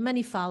time. He had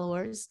many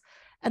followers.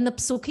 And the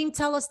Psukim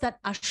tell us that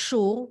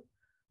Ashur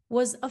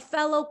was a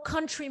fellow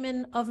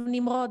countryman of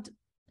Nimrod.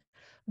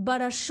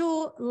 But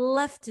Ashur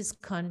left his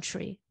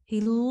country. He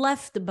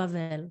left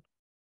Bavel.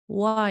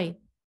 Why?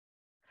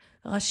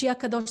 Rashi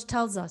HaKadosh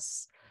tells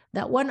us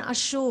that when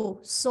Ashur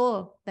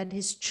saw that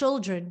his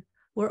children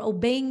were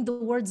obeying the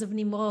words of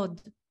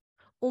Nimrod,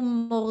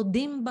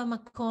 umordim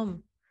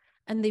bamakom,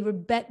 and they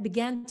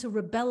began to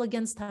rebel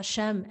against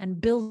Hashem and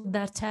build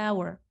that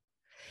tower.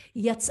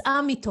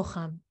 Yatz'a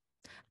mitocham.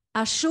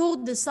 Ashur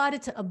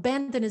decided to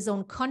abandon his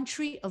own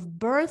country of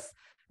birth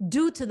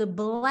due to the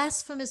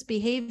blasphemous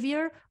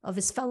behavior of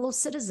his fellow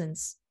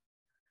citizens.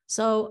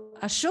 So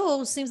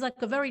Ashur seems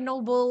like a very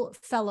noble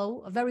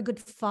fellow, a very good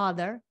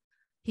father.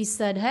 He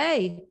said,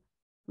 hey,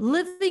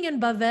 Living in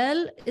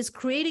Bavel is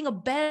creating a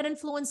bad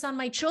influence on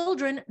my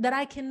children that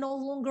I can no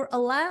longer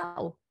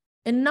allow.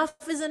 Enough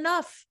is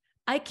enough.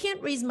 I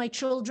can't raise my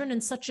children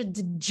in such a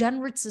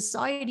degenerate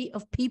society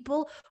of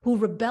people who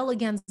rebel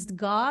against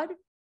God.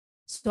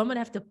 So I'm going to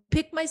have to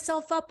pick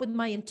myself up with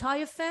my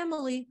entire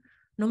family,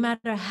 no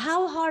matter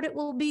how hard it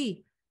will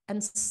be,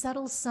 and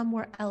settle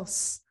somewhere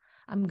else.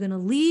 I'm going to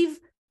leave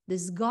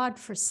this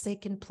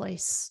God-forsaken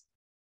place.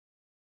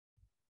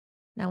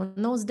 Now,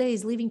 in those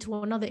days, leaving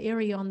to another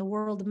area on the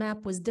world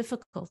map was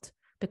difficult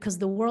because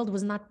the world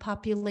was not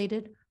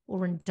populated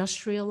or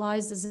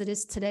industrialized as it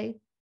is today.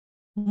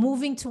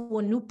 Moving to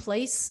a new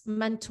place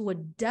meant to a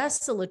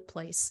desolate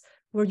place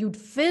where you'd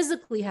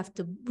physically have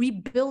to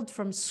rebuild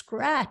from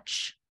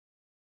scratch.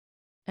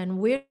 And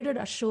where did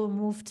Ashur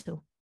move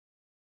to?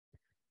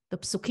 The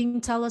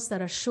Psukim tell us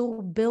that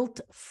Ashur built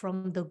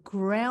from the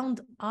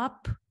ground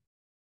up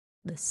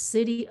the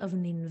city of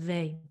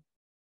Nineveh.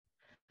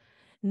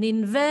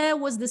 Nineveh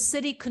was the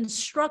city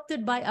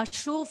constructed by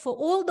Ashur for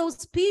all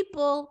those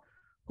people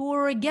who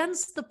were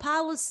against the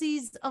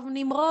policies of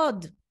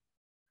Nimrod.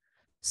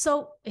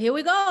 So here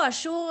we go.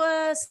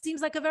 Ashur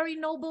seems like a very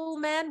noble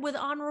man with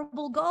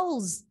honorable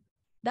goals.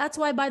 That's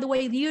why, by the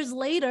way, years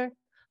later,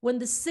 when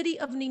the city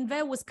of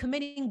Nineveh was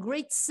committing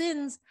great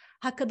sins,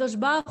 HaKadosh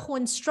Baruch Hu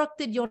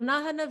instructed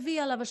Yonah HaNavi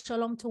alav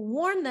shalom to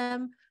warn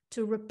them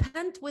to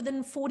repent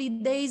within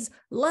 40 days,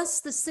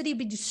 lest the city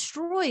be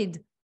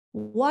destroyed.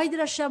 Why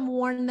did Hashem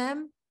warn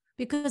them?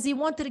 Because he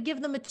wanted to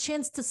give them a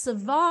chance to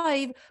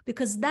survive,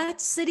 because that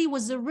city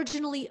was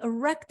originally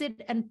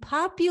erected and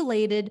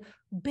populated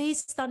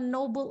based on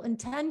noble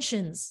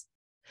intentions.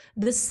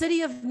 The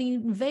city of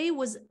Nineveh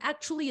was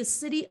actually a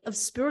city of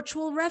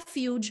spiritual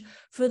refuge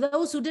for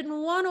those who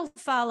didn't want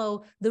to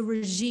follow the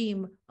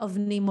regime of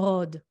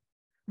Nimrod.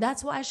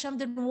 That's why Hashem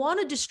didn't want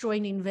to destroy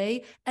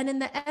Nineveh, and in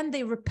the end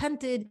they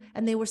repented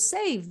and they were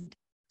saved.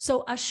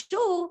 So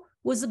Ashur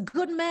was a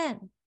good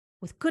man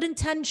with good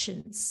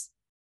intentions,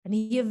 and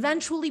he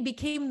eventually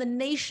became the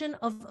nation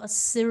of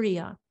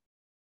Assyria.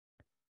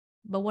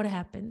 But what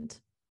happened?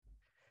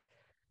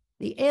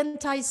 The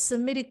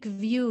anti-Semitic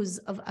views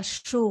of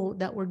Ashur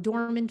that were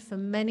dormant for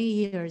many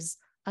years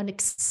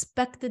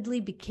unexpectedly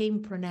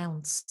became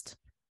pronounced.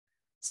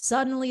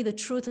 Suddenly, the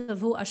truth of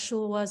who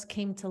Ashur was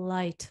came to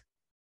light.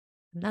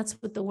 And that's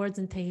what the words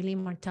in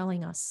Tehillim are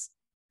telling us.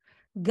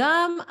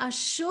 Gam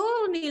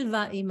Ashur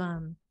nilva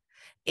imam.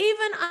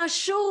 Even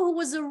Ashur, who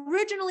was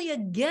originally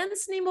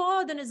against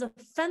Nimrod and his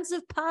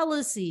offensive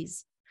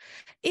policies,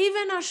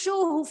 even Ashur,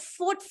 who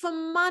fought for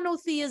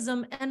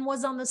monotheism and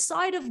was on the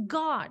side of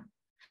God,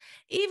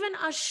 even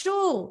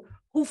Ashur,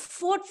 who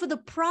fought for the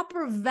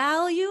proper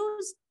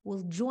values,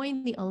 will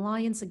join the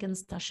alliance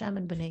against Hashem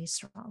and Bnei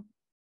Israel.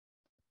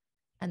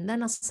 And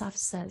then Asaf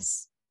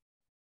says,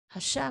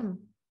 Hashem,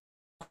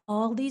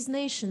 all these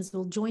nations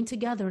will join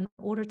together in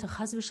order to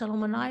Chas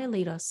v'Shalom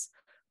annihilate us.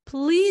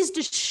 Please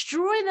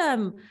destroy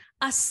them.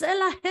 Aseh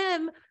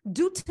lahem,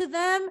 do to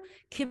them,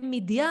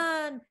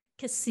 Midian,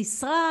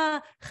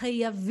 Sisra,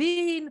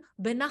 Chayavin,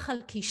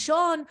 Benachal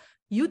Kishon.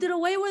 You did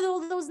away with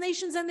all those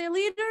nations and their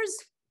leaders.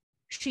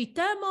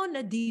 Shitemo,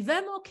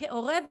 Nadivemo,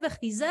 Ke'orev,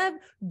 V'chizev.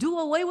 Do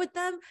away with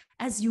them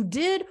as you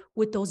did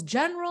with those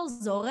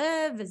generals,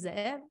 Zorev,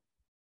 V'zev.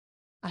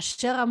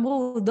 Asher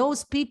Amru,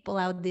 those people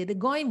out there, the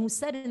Goyim who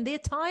said in their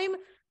time,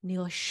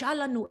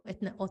 Nirashalanu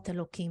et ne'ot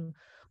Elokim.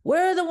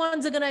 We're the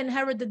ones that are going to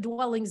inherit the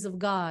dwellings of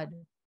God.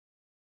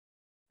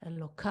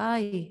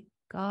 Elokai,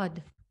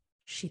 God,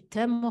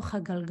 Shitemo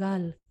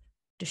chagalgal,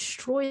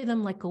 destroy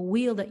them like a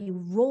wheel that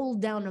you roll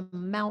down a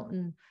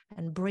mountain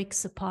and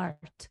breaks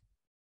apart.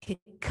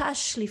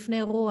 Kekash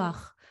lifnei ruach,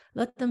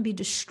 let them be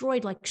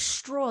destroyed like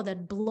straw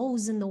that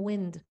blows in the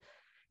wind.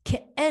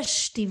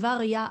 Ke'esh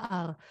tivar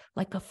ya'ar,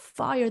 like a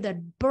fire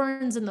that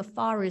burns in the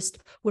forest,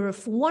 where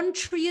if one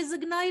tree is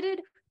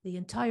ignited, the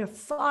entire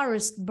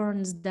forest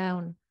burns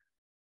down.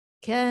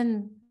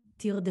 Ken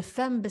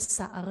tirdefem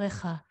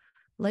besa'arecha,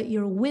 let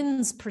your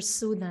winds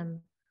pursue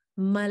them.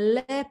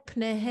 Male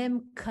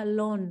pnehem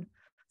kalon,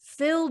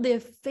 fill their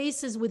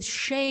faces with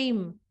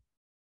shame.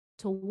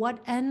 To what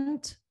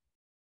end?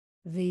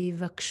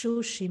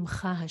 V'yivakshu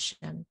shimcha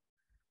Hashem,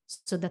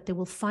 so that they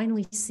will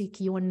finally seek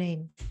your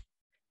name.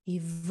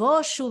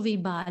 Yivoshu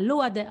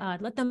v'yiba'alu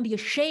ad'ad, let them be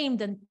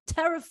ashamed and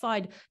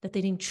terrified that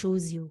they didn't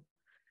choose you.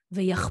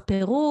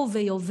 V'yachperu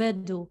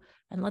v'yovedu,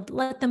 and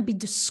let them be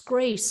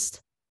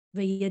disgraced.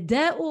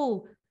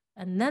 V'yedeu,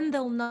 and then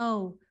they'll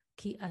know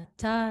ki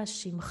ata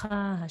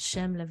shimcha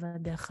Hashem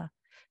levadecha,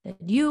 that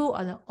you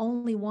are the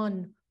only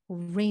one who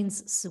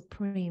reigns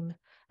supreme.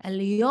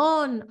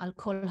 Elyon al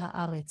kol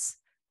haaretz,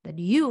 that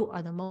you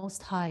are the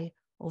most high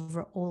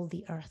over all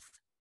the earth.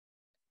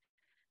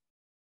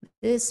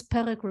 This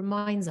perek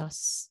reminds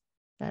us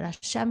that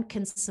Hashem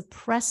can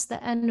suppress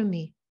the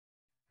enemy,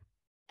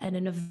 and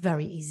in a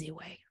very easy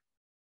way.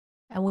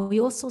 And we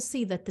also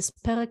see that this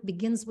perek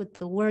begins with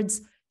the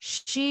words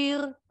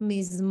Shir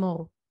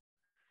Mizmor.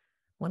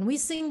 When we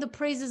sing the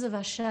praises of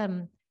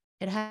Hashem,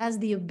 it has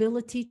the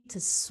ability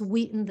to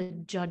sweeten the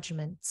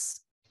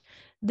judgments.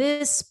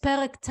 This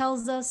perek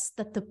tells us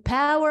that the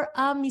power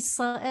Am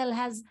Yisrael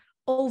has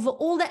over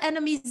all the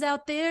enemies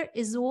out there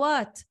is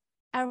what?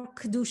 Our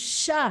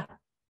kedusha,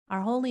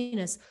 our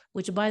holiness,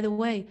 which, by the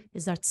way,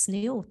 is our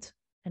tzniut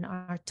and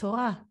our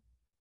Torah.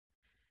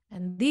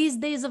 And these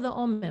days of the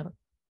Omer,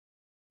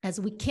 as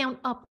we count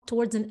up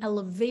towards an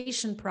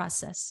elevation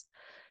process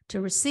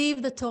to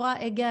receive the Torah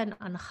again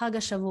on Chag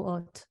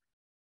HaShavuot,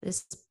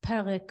 this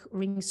perek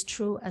rings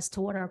true as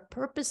to what our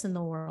purpose in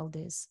the world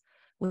is,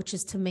 which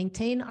is to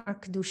maintain our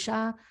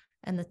kedusha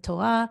and the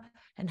Torah,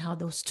 and how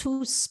those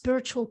two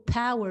spiritual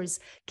powers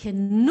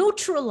can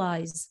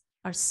neutralize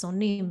our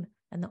sonim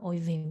and the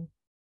oivim.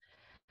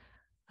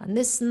 On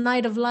this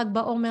night of Lag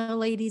BaOmer,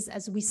 ladies,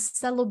 as we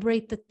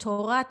celebrate the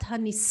Torah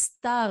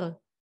HaNistar,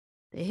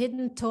 the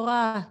hidden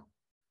Torah,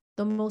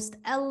 the most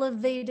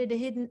elevated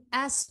hidden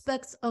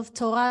aspects of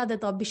Torah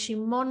that Rabbi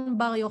Shimon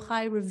Bar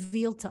Yochai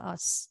revealed to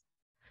us,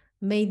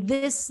 may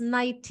this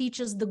night teach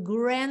us the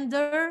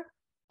grandeur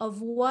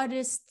of what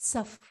is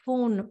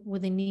tzafun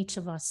within each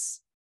of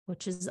us,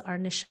 which is our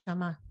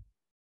neshama.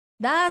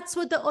 That's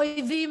what the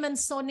oivim and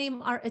sonim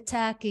are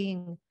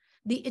attacking,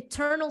 the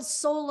eternal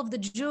soul of the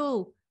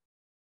Jew.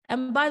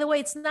 And by the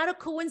way, it's not a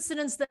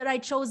coincidence that I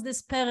chose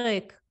this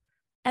perek,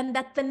 and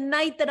that the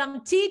night that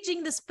I'm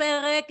teaching this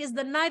perek is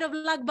the night of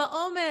Lag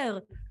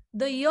BaOmer,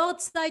 the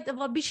yortzeit of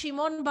Rabbi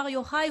Shimon Bar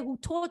Yochai, who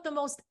taught the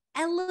most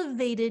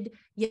elevated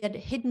yet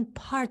hidden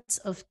parts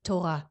of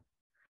Torah.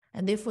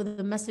 And therefore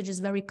the message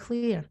is very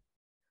clear.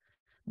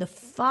 The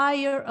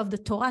fire of the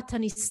Torah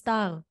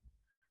HaNistar,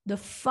 the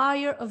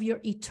fire of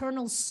your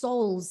eternal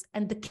souls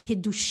and the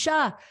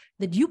kedusha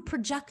that you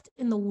project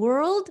in the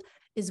world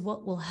is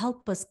what will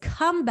help us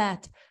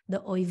combat the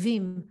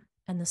oivim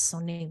and the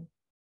sonim.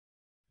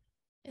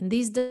 In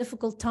these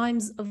difficult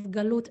times of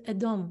Galut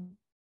Edom,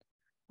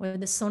 where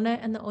the soneh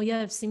and the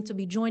oyev seem to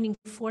be joining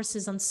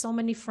forces on so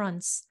many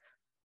fronts,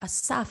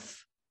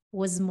 Asaf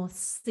was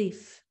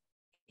mosif.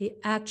 He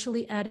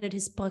actually added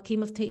his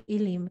parakim of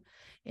Tehillim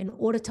in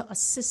order to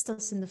assist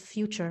us in the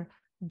future,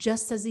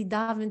 just as he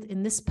davened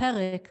in this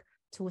perek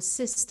to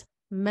assist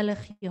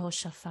Melech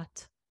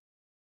Yehoshaphat.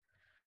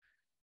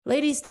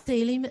 Ladies,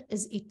 Tehillim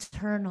is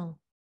eternal,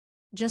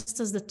 just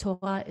as the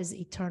Torah is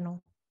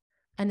eternal,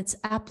 and it's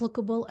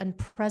applicable and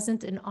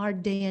present in our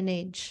day and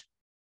age.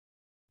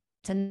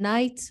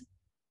 Tonight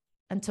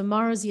and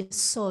tomorrow's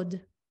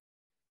Yesod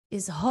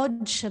is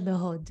Hod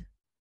Shebehod,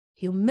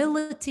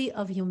 humility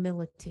of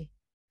humility.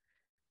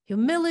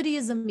 Humility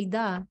is a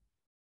midah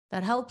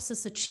that helps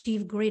us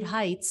achieve great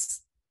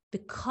heights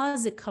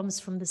because it comes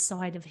from the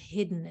side of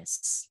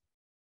hiddenness.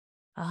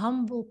 A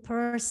humble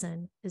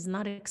person is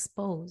not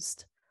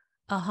exposed.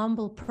 A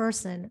humble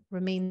person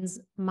remains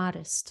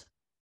modest.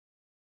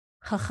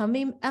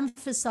 Chachamim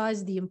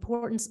emphasize the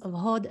importance of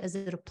Hod as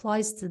it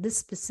applies to this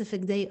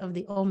specific day of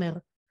the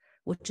Omer,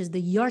 which is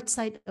the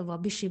yortzeit of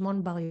Rabbi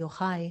Shimon Bar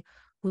Yochai,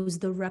 who's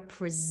the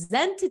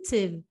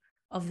representative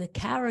of the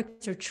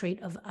character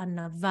trait of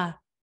anava,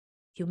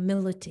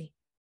 humility,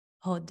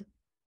 Hod.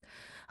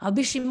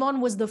 Rabbi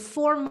Shimon was the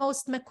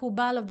foremost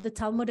mekubal of the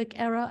Talmudic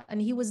era, and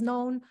he was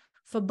known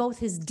for both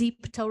his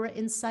deep Torah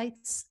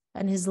insights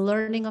and his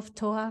learning of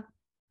Torah.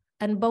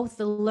 And both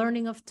the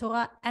learning of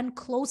Torah and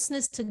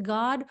closeness to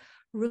God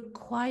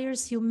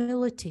requires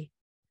humility.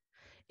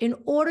 In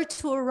order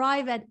to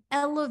arrive at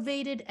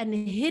elevated and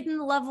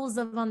hidden levels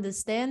of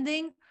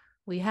understanding,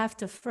 we have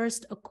to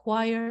first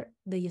acquire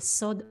the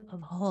yesod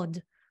of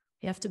Hod.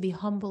 We have to be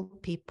humble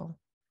people.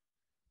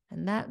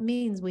 And that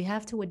means we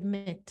have to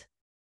admit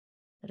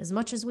that as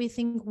much as we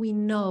think we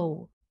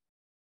know,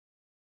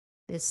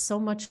 there's so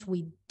much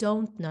we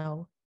don't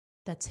know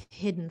that's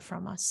hidden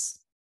from us.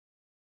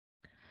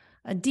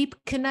 A deep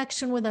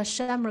connection with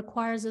Hashem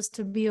requires us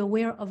to be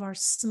aware of our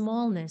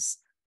smallness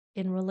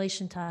in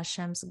relation to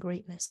Hashem's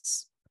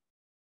greatness.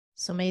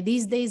 So may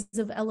these days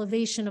of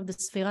elevation of the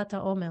Sfirat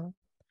HaOmer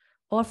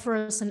offer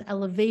us an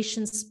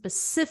elevation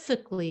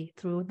specifically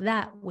through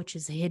that which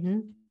is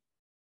hidden,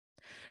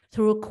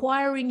 through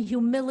acquiring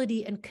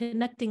humility and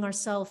connecting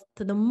ourselves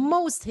to the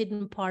most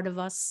hidden part of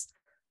us,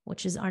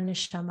 which is our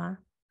neshama.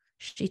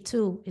 She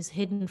too is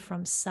hidden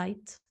from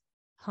sight,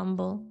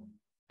 humble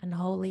and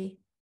holy.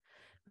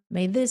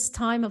 May this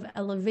time of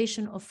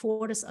elevation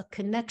afford us a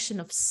connection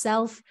of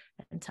self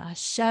and to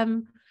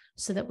Hashem,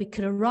 so that we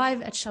could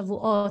arrive at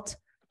Shavuot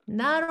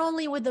not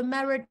only with the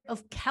merit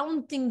of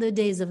counting the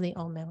days of the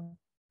Omer,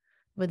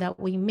 but that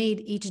we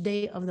made each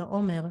day of the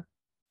Omer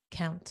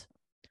count.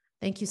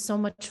 Thank you so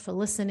much for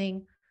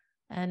listening.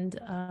 And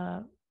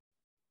Wow,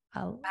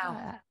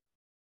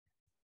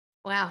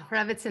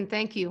 Rebbetzin,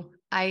 thank you.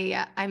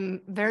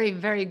 I'm very,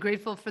 very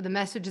grateful for the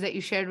message that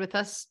you shared with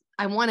us.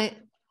 I want to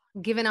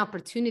give an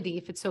opportunity,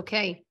 if it's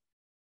okay,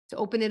 to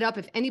open it up.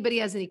 If anybody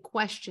has any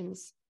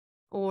questions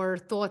or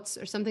thoughts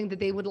or something that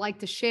they would like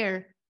to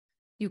share,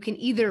 you can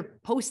either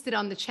post it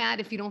on the chat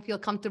if you don't feel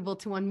comfortable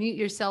to unmute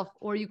yourself,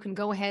 or you can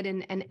go ahead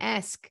and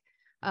ask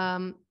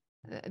the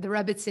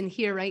Rebbetzin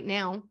here right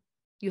now.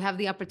 You have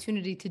the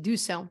opportunity to do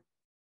so.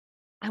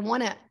 I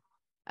want to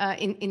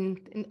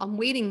I'm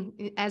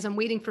waiting, as I'm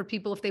waiting for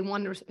people if they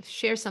want to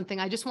share something.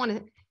 I just want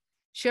to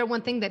share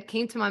one thing that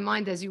came to my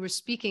mind as you were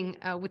speaking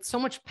with so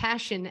much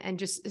passion, and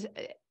just,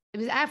 it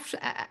was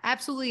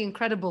absolutely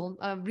incredible.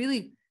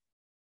 Really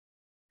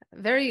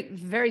very,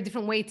 very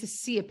different way to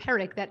see a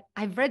perek that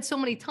I've read so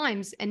many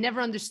times and never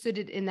understood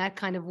it in that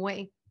kind of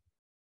way.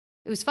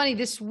 It was funny,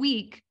 this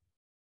week,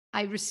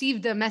 I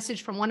received a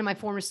message from one of my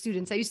former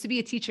students. I used to be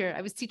a teacher.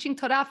 I was teaching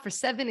Torah for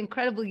 7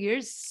 incredible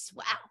years.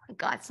 Wow,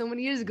 God, so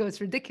many years ago,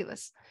 it's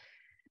ridiculous.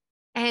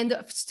 And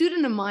a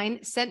student of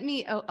mine sent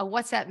me a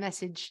WhatsApp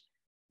message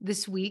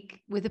this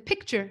week with a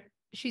picture.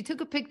 She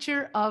took a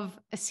picture of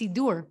a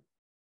Sidur,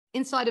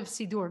 inside of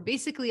Sidur.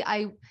 Basically,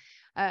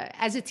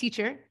 as a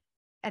teacher,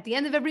 at the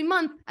end of every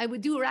month, I would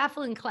do a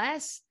raffle in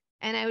class,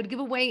 and I would give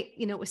away,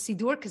 a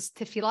Sidur, because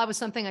Tefillah was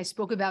something I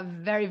spoke about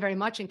very, very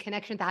much, and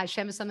connection to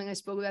Hashem is something I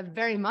spoke about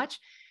very much.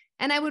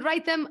 And I would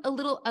write them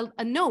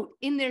a note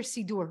in their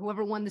Sidur,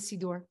 whoever won the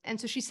Sidur. And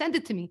so she sent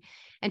it to me,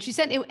 and she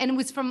sent it, and it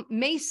was from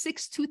May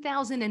 6,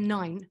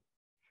 2009.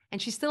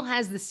 And she still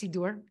has the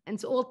Sidur, and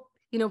it's all,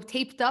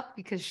 taped up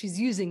because she's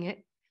using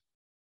it.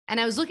 And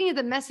I was looking at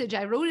the message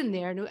I wrote in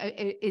there, and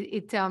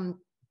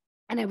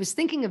I was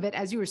thinking of it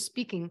as you were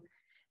speaking.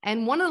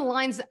 And one of the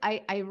lines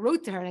I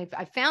wrote to her, and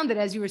I found it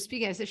as you were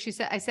speaking,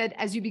 I said,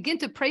 as you begin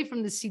to pray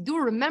from the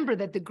Sidur, remember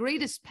that the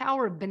greatest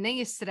power of Bnei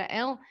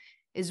Yisrael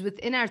is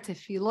within our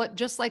tefillot,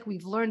 just like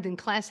we've learned in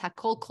class,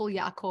 Hakol Kol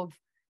Yaakov.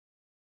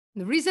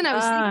 The reason I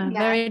was thinking that,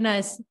 very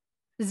nice,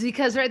 is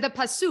because the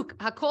pasuk,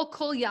 Hakol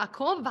Kol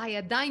Yaakov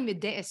v'yadayim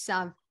midei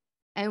Esav.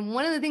 And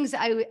one of the things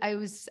I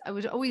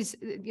would always,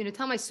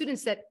 tell my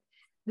students that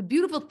the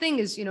beautiful thing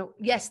is,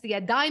 yes, the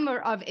yadayim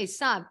are of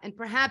Esav, and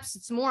perhaps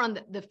it's more on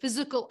the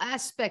physical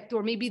aspect,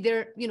 or maybe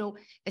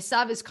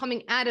Esav is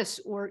coming at us,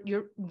 or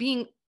you're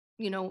being,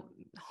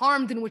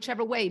 harmed in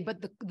whichever way.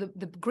 But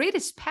the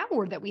greatest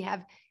power that we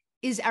have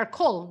is our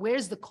kol.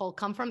 Where's the kol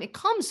come from? It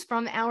comes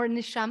from our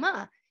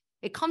neshama.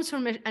 It comes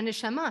from a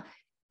neshama.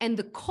 And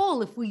the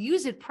kol, if we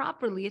use it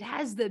properly, it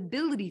has the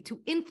ability to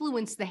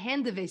influence the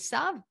hand of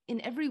Esav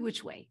in every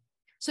which way.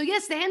 So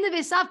yes, the hand of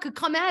Esav could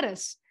come at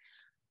us,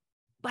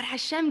 but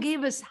Hashem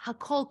gave us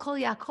Hakol Kol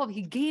Yaakov.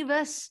 He gave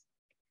us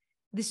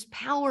this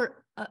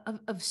power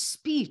of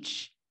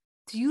speech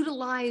to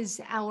utilize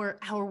our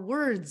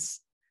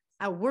words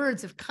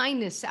of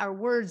kindness, our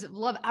words of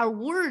love. Our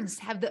words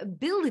have the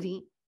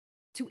ability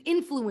to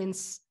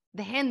influence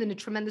the hand in a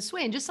tremendous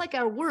way. And just like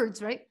our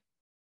words, right?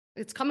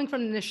 It's coming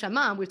from the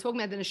neshama. We're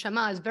talking about the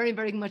neshama is very,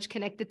 very much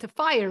connected to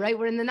fire, right?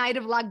 We're in the night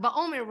of Lag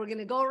BaOmer. We're going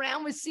to go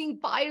around. We're seeing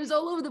fires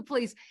all over the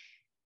place.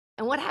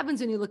 And what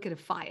happens when you look at a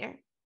fire?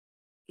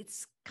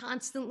 It's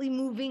constantly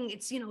moving.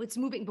 It's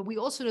moving. But we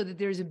also know that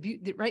there's a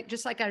beauty, right?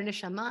 Just like our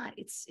neshama,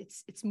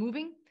 it's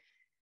moving.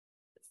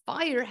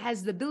 Fire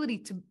has the ability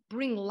to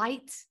bring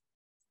light,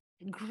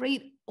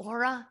 great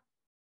aura.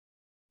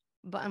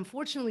 But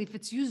unfortunately, if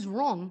it's used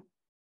wrong,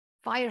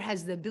 fire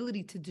has the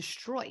ability to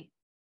destroy.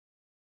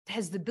 It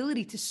has the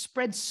ability to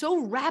spread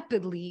so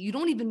rapidly, you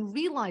don't even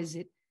realize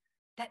it,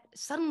 that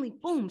suddenly,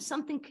 boom,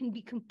 something can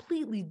be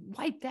completely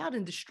wiped out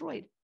and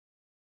destroyed.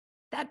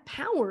 That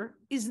power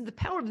is the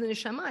power of the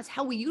neshama. It's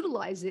how we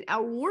utilize it.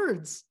 Our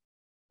words,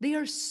 they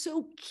are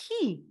so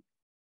key.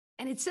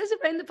 And it says it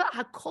right in the Torah,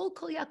 Hakol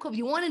Kol Yaakov.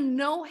 You want to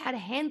know how to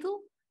handle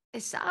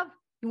Esav?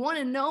 You want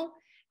to know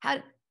how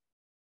to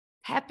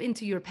tap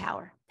into your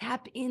power.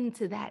 Tap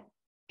into that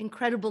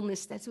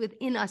incredibleness that's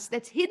within us,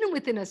 that's hidden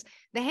within us.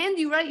 The hand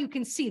you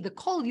can see. The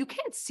kol, you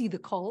can't see the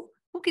kol.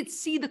 Who could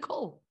see the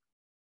kol?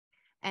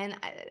 And,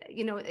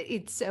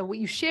 it's what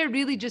you shared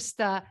really just...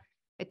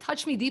 it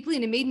touched me deeply,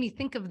 and it made me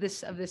think of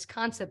this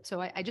concept. So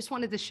I just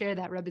wanted to share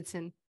that,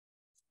 Rebbetzin.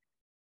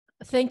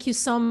 Thank you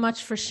so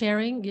much for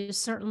sharing. You're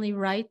certainly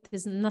right.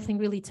 There's nothing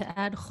really to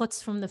add,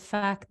 chutz from the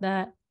fact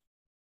that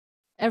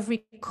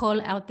every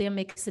call out there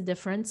makes a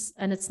difference.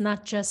 And it's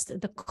not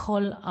just the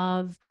call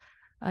of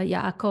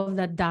Yaakov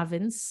that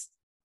davens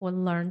or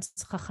learns.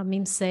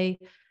 Chachamim say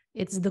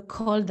it's the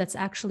call that's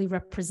actually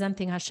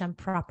representing Hashem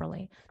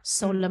properly.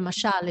 So,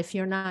 lemashal, if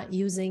you're not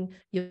using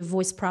your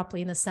voice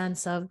properly in the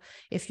sense of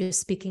if you're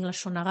speaking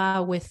Lashon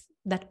Hara with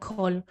that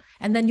call,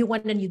 and then you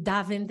went and you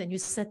davened and you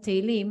said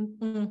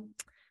Tehillim,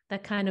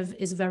 that kind of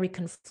is very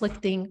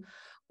conflicting.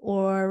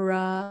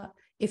 Or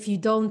if you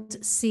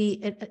don't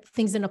see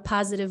things in a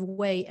positive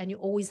way and you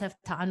always have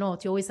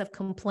ta'anot, you always have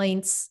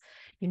complaints,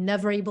 you're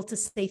never able to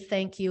say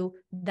thank you,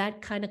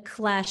 that kind of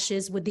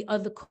clashes with the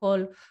other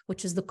call,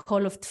 which is the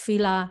call of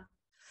tefillah.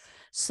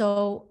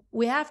 So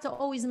we have to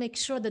always make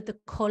sure that the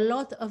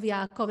kolot of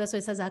Yaakov, that's why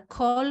it says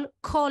Hakol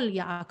Kol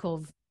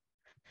Yaakov.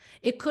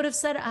 It could have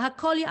said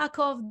Hakol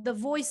Yaakov, the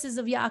voices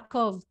of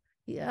Yaakov.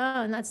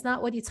 Yeah, and that's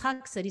not what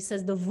Yitzhak said. He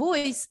says the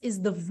voice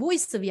is the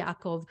voice of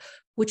Yaakov,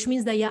 which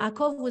means that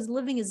Yaakov was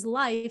living his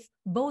life.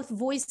 Both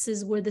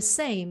voices were the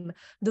same.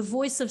 The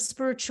voice of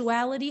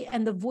spirituality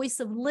and the voice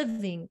of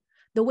living.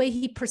 The way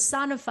he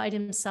personified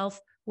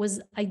himself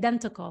was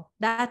identical.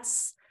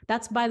 That's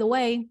by the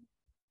way,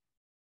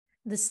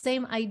 the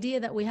same idea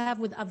that we have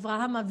with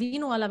Avraham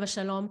Avinu alav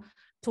shalom,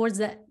 towards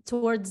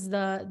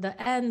the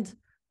end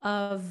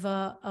of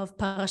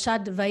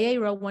Parashat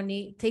Vayera, when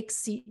he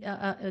takes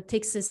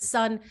his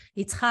son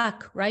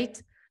Yitzchak,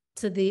 right,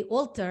 to the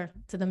altar,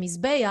 to the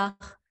Mizbeach,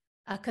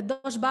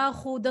 Kadosh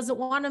Baruch Hu doesn't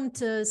want him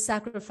to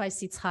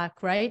sacrifice Yitzchak,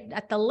 right?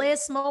 At the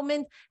last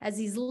moment, as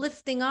he's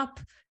lifting up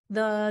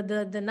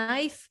the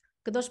knife,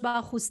 Kadosh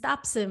Baruch Hu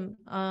stops him.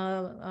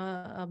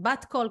 A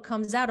bat kol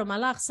comes out, a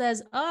malach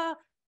says,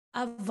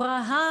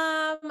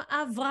 Avraham,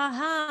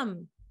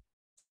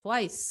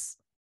 twice.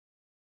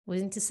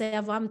 We need to say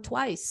Avraham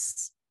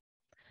twice.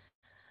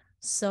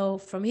 So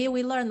from here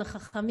we learn, the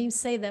Chachamim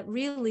say that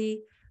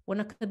really,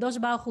 when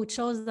Kadosh Baruch Hu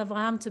chose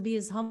Avraham to be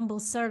his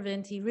humble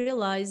servant, he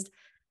realized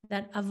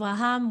that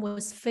Avraham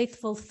was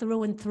faithful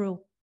through and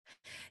through.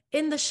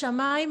 In the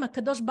Shamayim,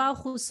 Kadosh Baruch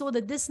Hu saw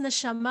that this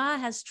neshama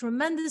has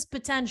tremendous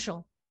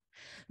potential.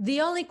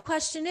 The only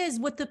question is,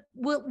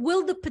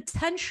 will the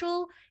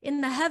potential in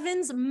the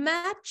heavens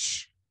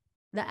match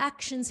the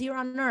actions here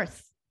on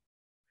earth?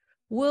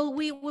 Will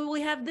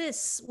we have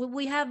this? Will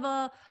we have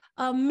a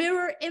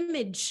mirror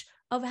image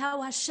of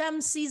how Hashem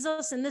sees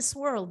us in this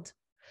world?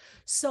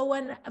 So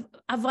when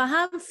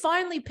Avraham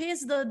finally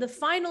passed the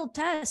final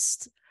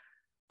test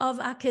of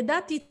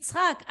Akedat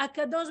Yitzchak,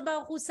 Akadosh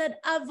Baruch Hu said,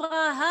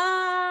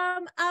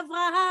 Avraham,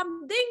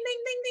 Avraham, ding,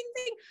 ding, ding, ding,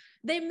 ding.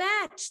 They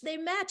match.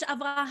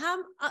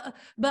 Avraham,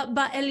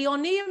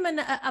 Elyonim and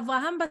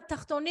Avraham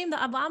bitachtonim, the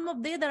Avraham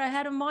up there that I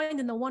had in mind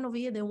and the one over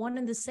here, they're one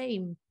and the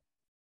same.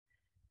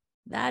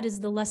 That is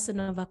the lesson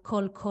of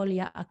Akol Kol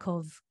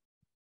Yaakov.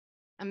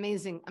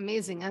 Amazing,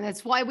 amazing. And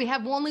that's why we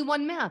have only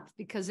one mouth,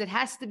 because it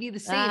has to be the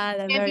same.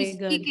 You can't be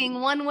speaking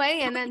one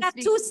way and then got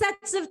two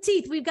sets of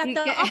teeth. We've got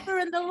the upper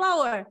and the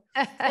lower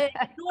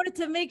in order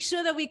to make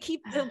sure that we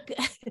keep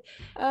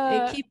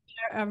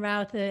our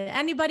mouth.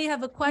 Anybody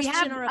have a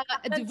question or a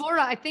comment? Devorah,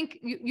 I think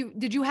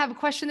did you have a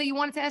question that you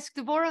wanted to ask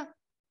Devorah?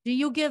 Do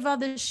you give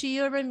other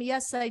shiurim?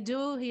 Yes, I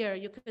do. Here,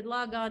 you could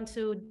log on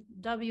to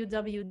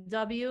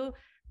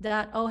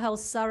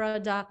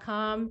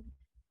www.ohelsarah.com.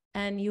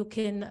 and you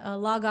can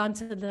log on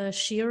to the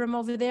shiurim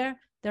over there.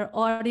 They're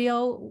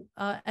audio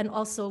and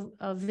also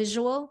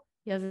visual.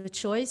 You have a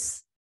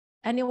choice.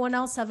 Anyone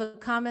else have a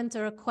comment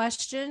or a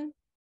question?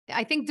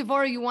 I think,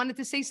 Devorah, you wanted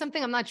to say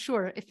something. I'm not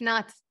sure. If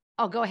not,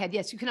 go ahead.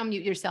 Yes, you can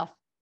unmute yourself.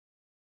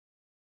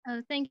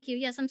 Oh, thank you.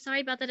 Yes, I'm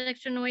sorry about that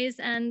extra noise,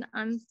 and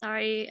I'm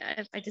sorry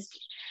if I just,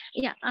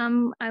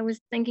 I was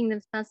thinking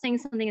about saying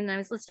something and I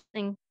was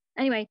listening.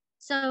 Anyway,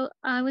 so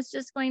I was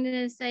just going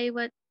to say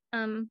what's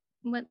your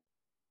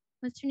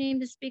name,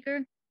 the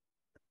speaker?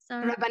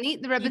 Sorry.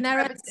 Rabbanit,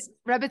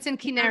 Rebbetzin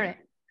Kineret.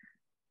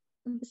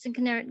 Rebbetzin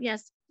Kineret,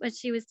 yes. What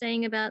she was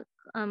saying about,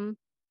 I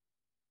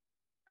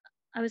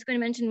was going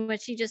to mention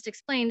what she just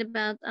explained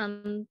about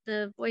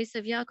the voice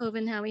of Yaakov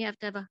and how we have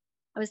to have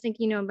I was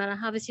thinking, about a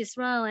Eretz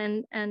Yisrael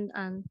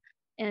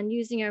and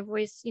using our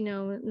voice,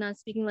 not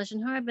speaking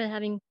Lashon Hara, but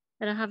having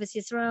a Eretz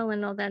Yisrael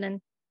and all that,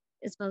 and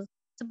as well.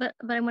 So, but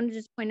I wanted to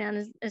just point out,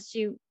 as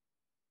she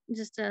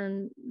just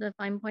the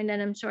fine point,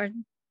 and I'm sure,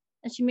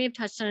 and she may have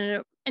touched on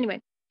it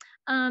anyway,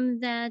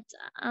 that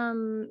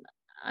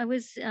I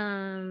was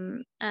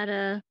at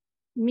a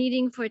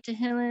meeting for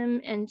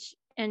Tehillim and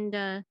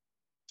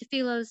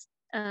Tefillos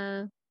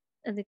of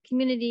the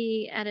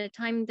community at a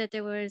time that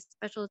there were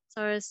special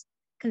tsaras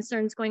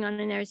concerns going on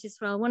in Eretz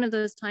Yisrael. One of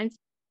those times,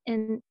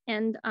 and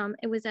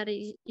it was at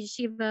a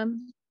yeshiva,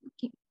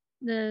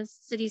 the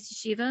city's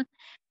yeshiva,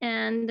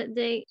 and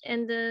the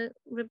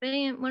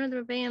rebbeim, one of the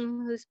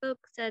rebbeim who spoke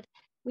said,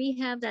 we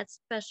have that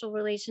special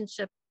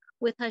relationship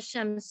with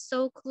Hashem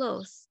so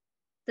close.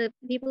 The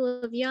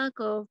people of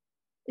Yaakov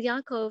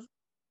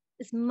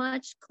is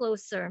much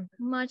closer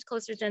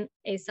than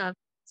Esav.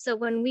 So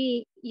when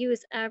we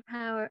use our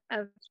power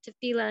of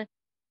tefillah,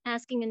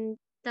 asking and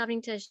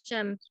davening to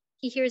Hashem,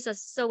 He hears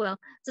us so well.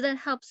 So that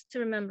helps to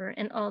remember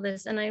in all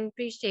this. And I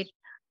appreciate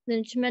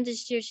the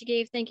tremendous share she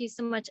gave. Thank you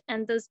so much.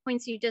 And those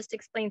points you just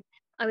explained,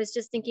 I was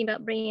just thinking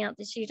about bringing out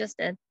that she just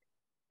did.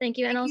 Thank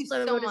you. And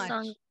also I wrote a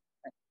song.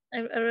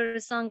 I wrote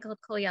a song called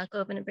Kol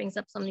Yaakov, and it brings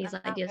up some of these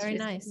ideas. Very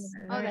nice.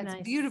 That's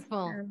nice.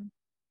 Beautiful.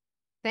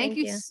 Thank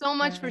you so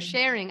much for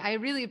sharing. I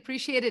really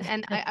appreciate it.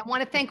 And I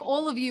want to thank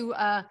all of you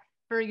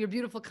for your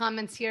beautiful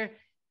comments here.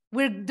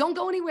 Don't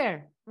go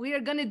anywhere. We are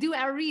going to do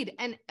our read.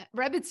 And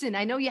Rebbetzin,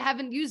 I know you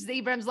haven't used the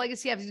Abraham's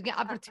Legacy yet. You get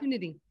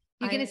opportunity.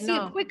 You're going to see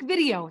a quick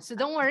video. So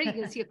don't worry. You're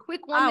going to see a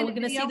quick 1 minute we're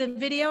going to see the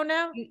video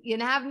now? You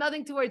have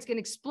nothing to worry. It's going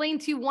to explain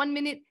to you 1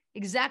 minute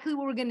exactly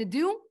what we're going to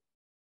do.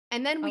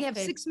 And then we have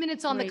 6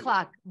 minutes on the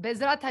clock.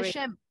 Bezrat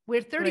Hashem.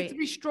 We're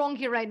 33 strong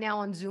here right now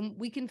on Zoom.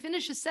 We can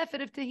finish a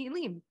Sefer of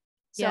Tehillim.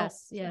 So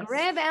yes.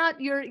 grab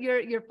out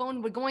your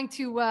phone. We're going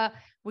to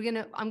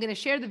I'm gonna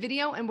share the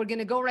video, and we're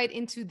gonna go right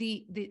into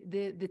the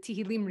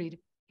Tehillim read.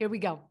 Here we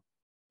go.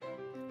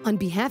 On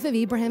behalf of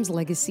Abraham's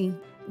Legacy,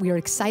 we are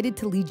excited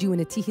to lead you in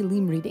a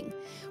Tehillim reading,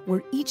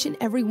 where each and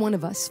every one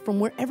of us, from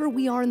wherever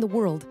we are in the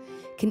world,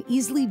 can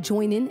easily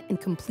join in and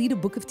complete a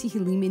book of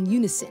Tehillim in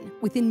unison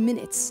within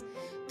minutes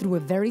through a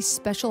very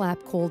special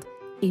app called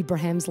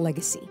Abraham's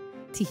Legacy,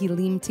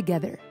 Tehillim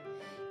Together.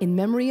 in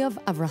memory of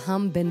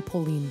Avraham ben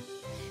Pauline.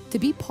 To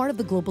be part of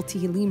the global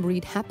Tehillim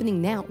read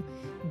happening now,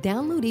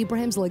 download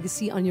Abraham's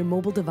Legacy on your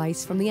mobile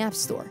device from the App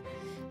Store.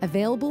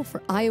 Available for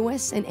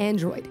iOS and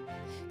Android.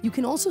 You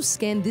can also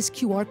scan this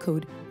QR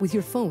code with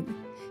your phone.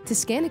 To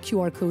scan a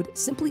QR code,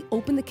 simply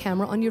open the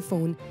camera on your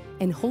phone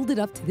and hold it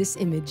up to this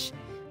image.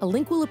 A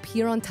link will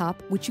appear on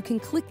top, which you can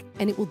click,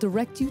 and it will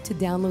direct you to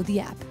download the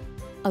app.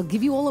 I'll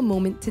give you all a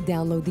moment to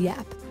download the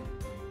app.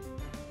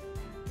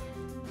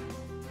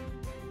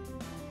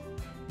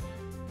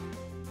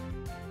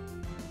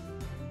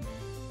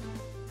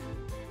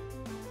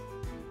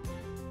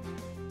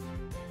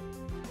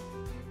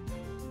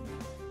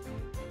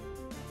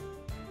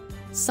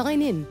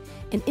 Sign in,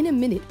 and in a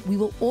minute, we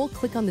will all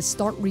click on the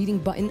Start Reading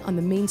button on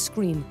the main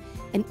screen,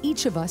 and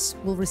each of us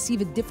will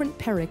receive a different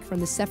perek from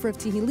the Sefer of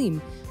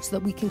Tehillim so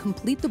that we can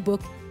complete the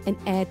book and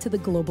add to the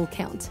global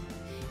count.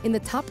 In the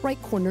top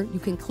right corner, you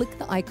can click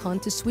the icon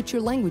to switch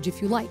your language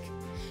if you like.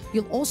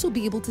 You'll also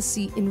be able to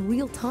see in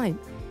real time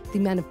the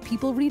amount of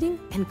people reading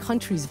and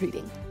countries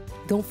reading.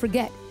 Don't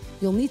forget,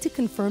 you'll need to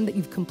confirm that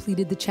you've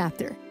completed the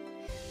chapter.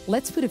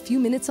 Let's put a few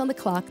minutes on the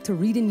clock to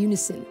read in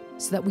unison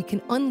so that we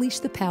can unleash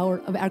the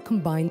power of our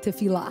combined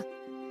tefillah.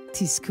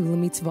 Tizku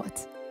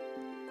l'mitzvot.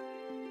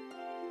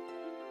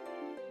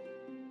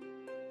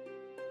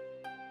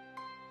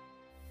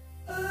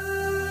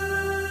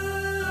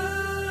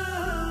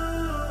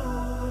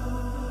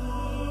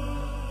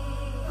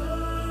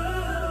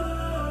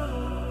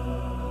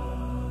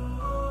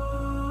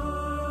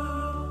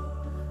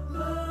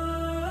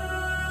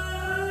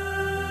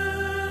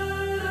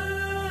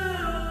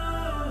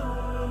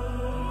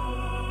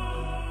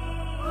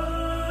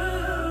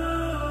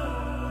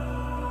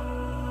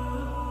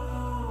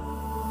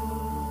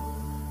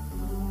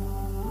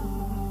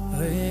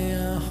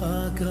 ריח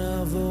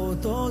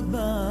הקרבות עוד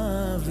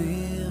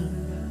באוויר,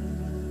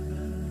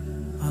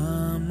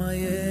 עם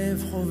עייף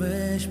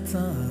חובש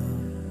פצעיו,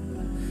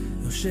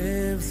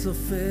 יושב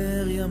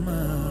סופר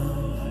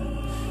ימיו,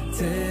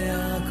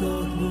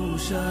 צעקות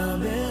בושה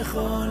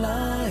בכל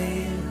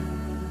העיר.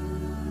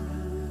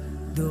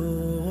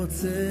 דור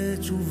רוצה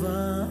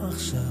תשובה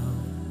עכשיו,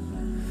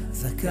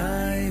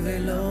 זכאי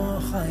ולא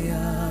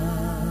חייב,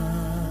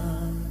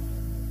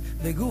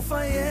 וגוף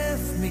עייף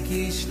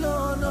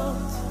מכישלונות,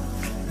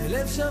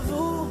 בלב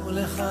שבור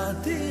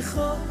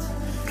לחתיכות,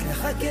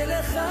 נחכה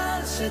לך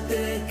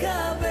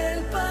שתקבל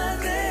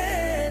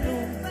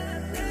פנינו.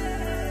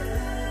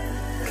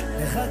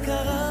 לך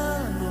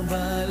קראנו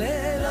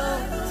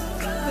בלילות,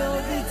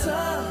 ועוד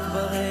נצעק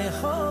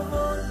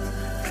ברחובות,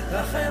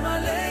 רחם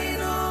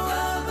עלינו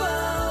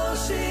אבא,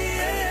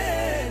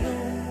 הושיענו,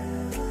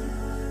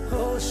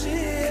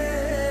 הושיענו.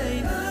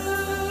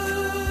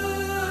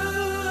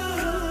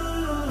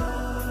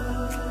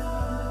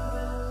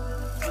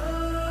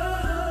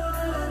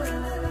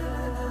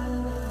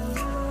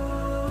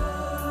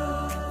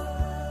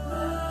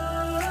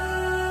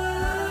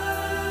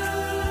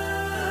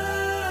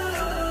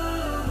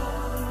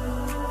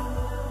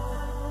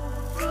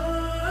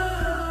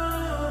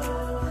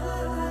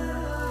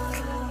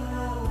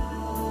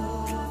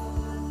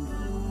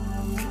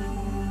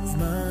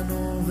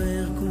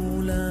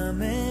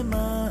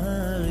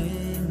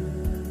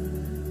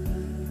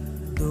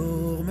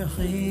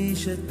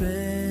 מחיש את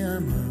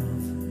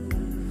פעמיו,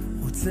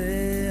 רוצה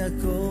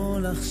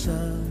הכל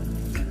עכשיו,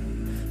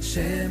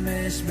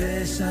 שמש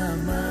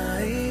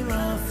בשמיים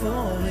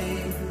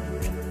אפורים,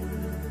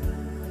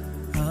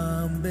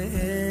 עם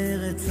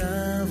בארץ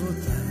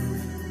אבותיו,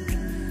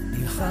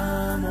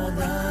 נלחם עוד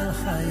על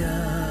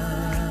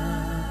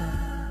חייו,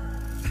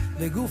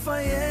 לגוף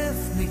עייף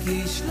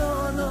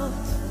מכישלונות,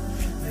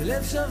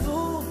 ולב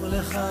שבור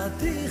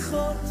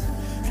לחתיכות,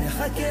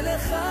 נחכה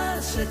לך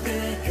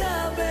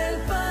שתקבל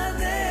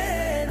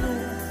פנינו.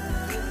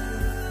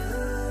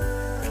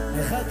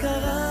 לך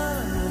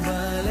קראנו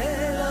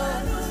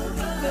בלילות,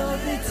 ועוד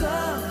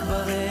נצעק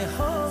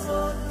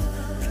ברחובות,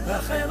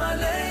 רחם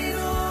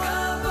עלינו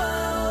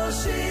אבא,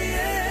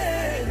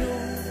 הושיענו,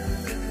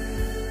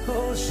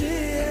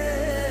 הושיענו.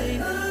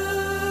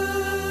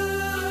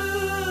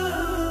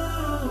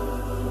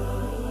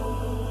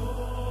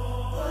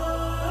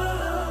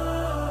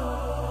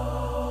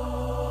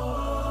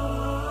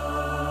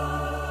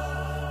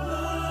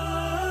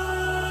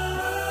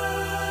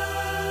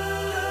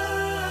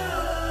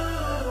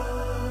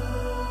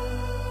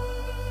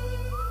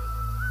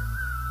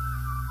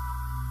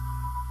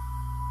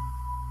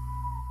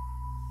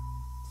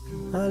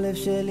 הלב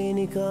שלי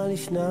נקרא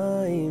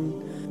לשניים,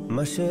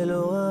 מה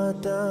שלא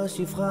ראתה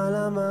שפחה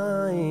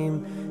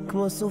למים,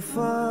 כמו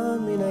סופה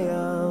מן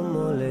הים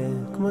עולה,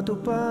 כמו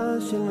טופה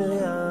של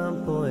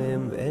מרים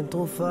פועם, ואין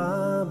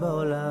תרופה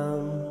בעולם.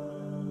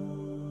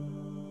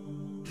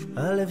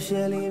 הלב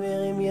שלי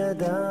מרים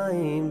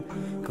ידיים,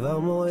 כבר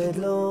מועד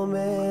לא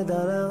עומד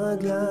על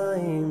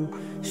הרגליים,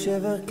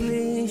 שבר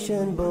כלי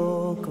שאין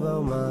בו כבר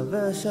מה,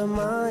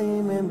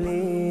 והשמיים הם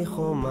בלי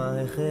חומה,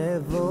 איך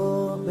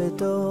אעבור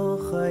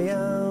בתוך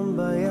הים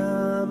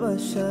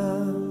ביבשה,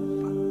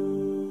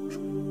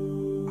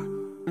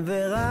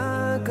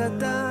 ורק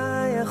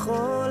אתה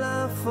יכול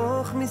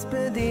להפוך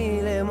מספדי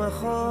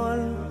למחול,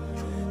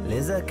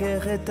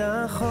 לזכך את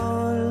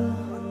החול,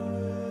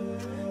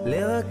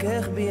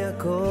 לרכך בי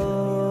הכל.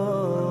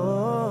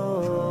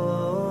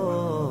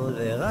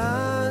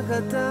 ורק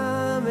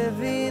אתה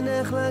מבין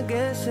איך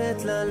לגשת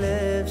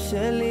ללב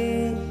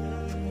שלי,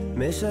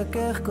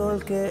 משכך כל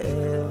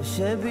כאב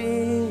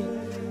שבי,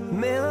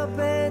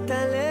 מרפא את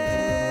הלב.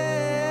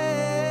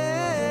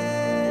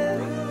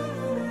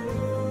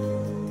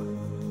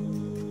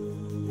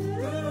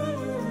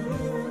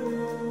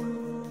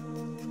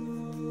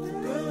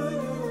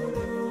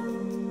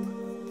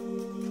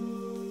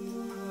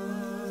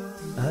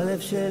 הלב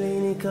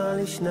שלי נקרא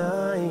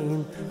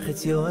לשניים,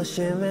 חציו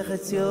השם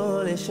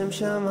וחציו לשם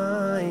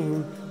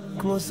שמיים.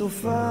 כמו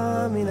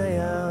סופה מן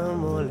הים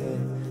עולה,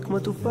 כמו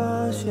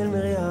תופה של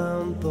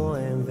מרים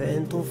פועם,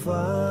 ואין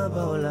תרופה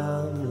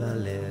בעולם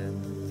ללב.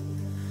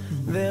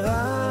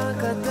 ורק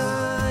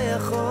אתה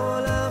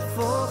יכול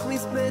להפוך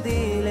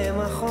מספדי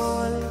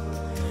למחול,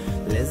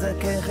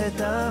 לזכך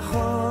את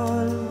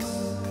החול,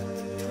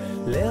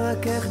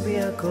 לרכך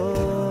בי הכל.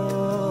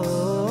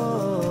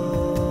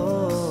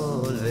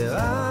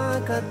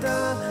 ורק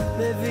אתה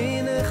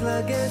מבין איך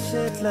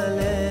לגשת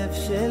ללב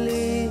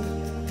שלי,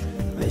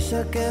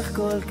 משכך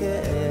כל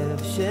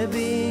כאב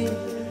שבי,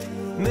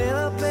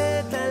 מרפא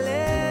את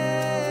הלב.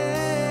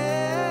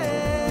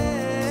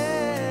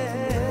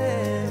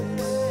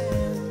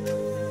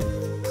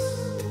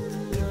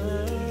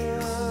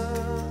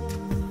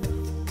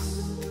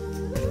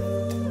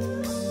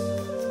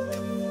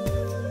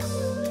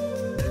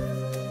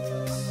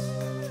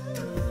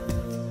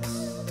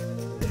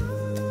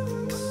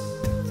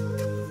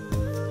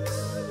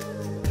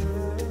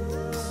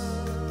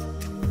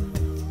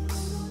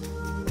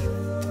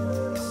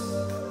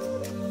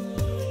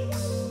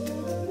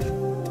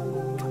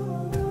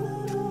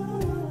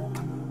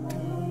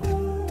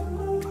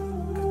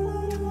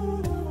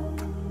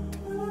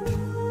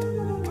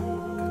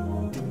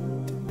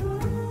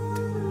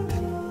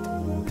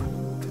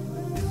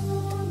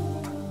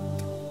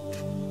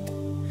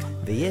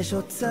 ויש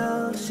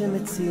אוצר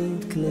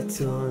שמציק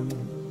לצאן,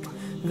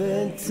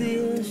 ואין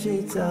ציר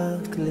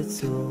שיצעק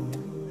לצור,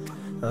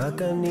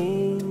 רק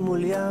אני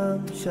מול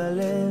ים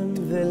שלם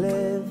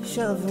ולב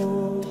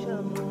שבור.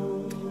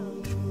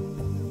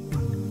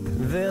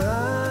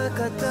 ורק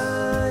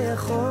אתה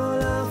יכול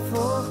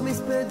להפוך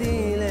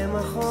מספדי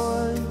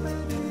למחול,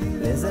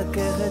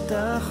 לזכך את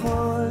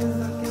החול,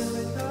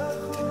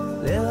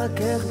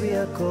 לרכך בי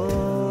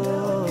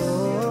הכל.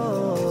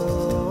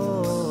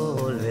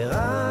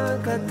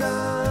 ורק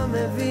אתה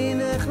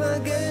מבין איך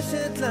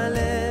לגשת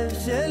ללב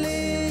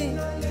שלי,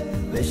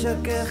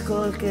 משכך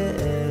כל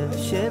כאב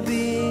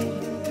שבי,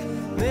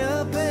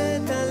 מרפא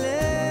את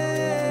הלב.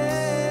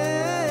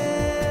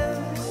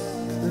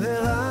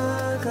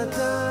 ורק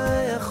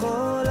אתה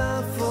יכול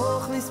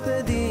להפוך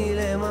מספדי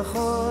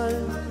למחול,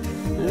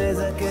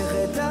 לזכך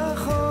את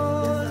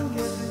החול,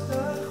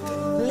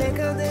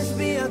 לקדש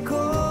בי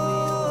הכל.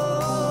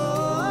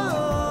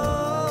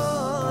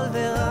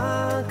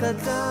 ורק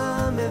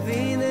אתה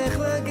מבין איך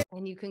לגשת.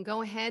 And you can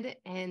go ahead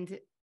and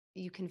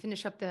you can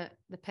finish up the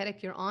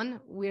perek you're on.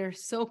 We're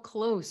so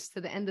close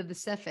to the end of the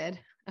Sefer.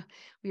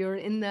 We are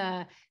in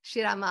the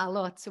Shir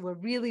HaMa'alot, so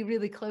we're really,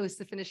 really close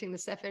to finishing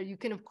the Sefer. You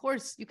can, of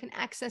course, you can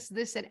access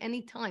this at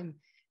any time.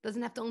 It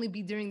doesn't have to only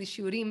be during the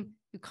Shiurim.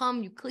 You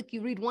come, you click,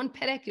 you read one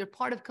perek, you're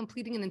part of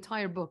completing an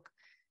entire book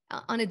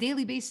on a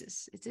daily basis.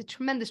 It's a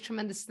tremendous,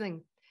 tremendous thing.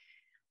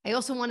 I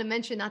also want to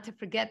mention, not to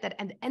forget, that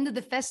at the end of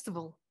the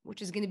festival,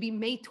 which is going to be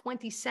May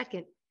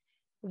 22nd,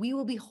 we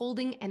will be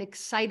holding an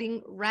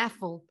exciting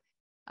raffle.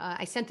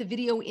 I sent a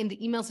video in the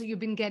emails that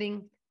you've been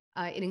getting.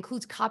 It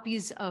includes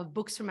copies of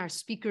books from our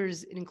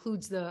speakers. It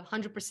includes the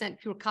 100%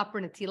 pure copper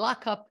Natila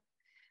cup,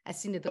 as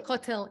seen at the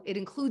Kotel. It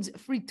includes a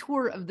free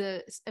tour of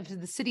the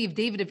city of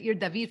David, of Ir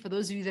David, for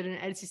those of you that are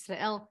in Eretz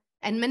Yisrael,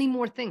 and many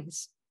more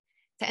things.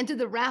 To enter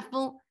the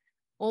raffle,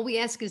 all we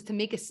ask is to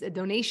make a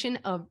donation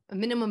of a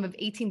minimum of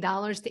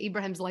 $18 to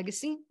Abraham's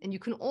legacy. And you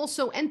can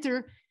also enter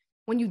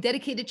when you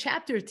dedicate a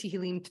chapter of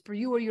Tehillim for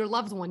you or your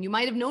loved one. You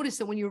might have noticed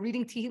that when you're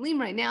reading Tehillim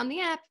right now on the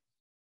app,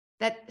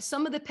 that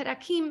some of the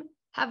perakim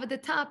have at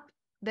the top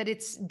that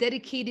it's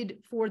dedicated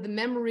for the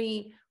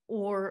memory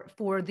or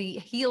for the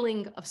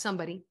healing of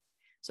somebody.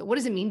 So what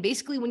does it mean?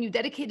 Basically, when you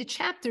dedicate a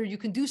chapter, you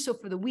can do so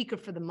for the week or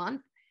for the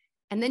month.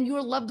 And then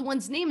your loved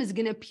one's name is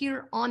going to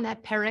appear on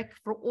that perek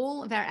for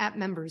all of our app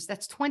members.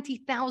 That's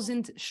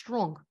 20,000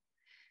 strong.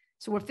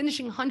 So we're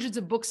finishing hundreds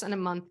of books in a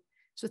month.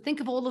 So think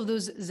of all of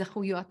those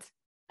zechuyot.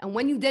 And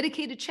when you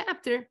dedicate a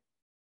chapter,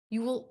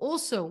 you will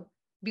also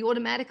be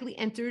automatically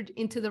entered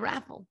into the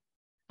raffle.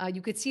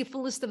 You could see a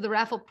full list of the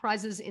raffle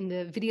prizes in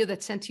the video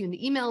that's sent to you in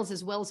the emails,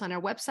 as well as on our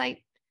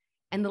website.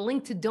 And the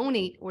link to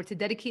donate or to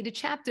dedicate a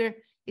chapter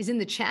is in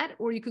the chat,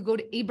 or you could go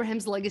to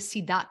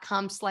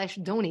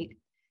abrahamslegacy.com/donate.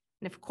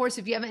 And of course,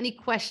 if you have any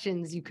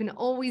questions, you can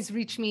always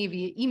reach me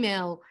via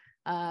email,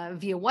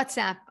 via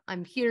WhatsApp.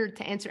 I'm here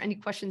to answer any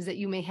questions that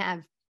you may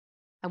have.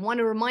 I want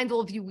to remind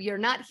all of you, we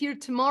are not here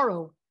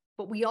tomorrow,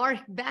 But we are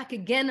back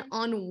again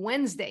on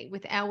Wednesday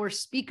with our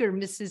speaker,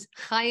 Mrs.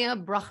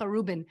 Chaya Bracha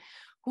Rubin,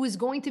 who is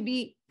going to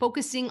be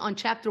focusing on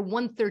chapter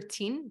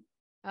 113.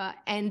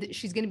 And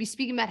she's going to be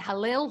speaking about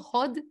Halel,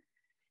 Hod,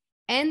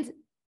 and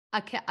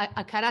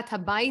Akarat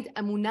Habayit,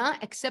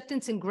 emunah,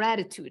 acceptance and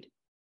gratitude.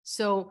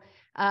 So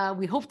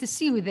we hope to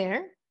see you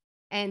there.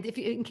 And if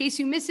in case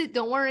you miss it,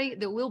 don't worry,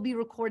 there will be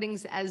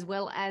recordings as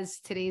well as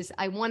today's.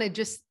 I want to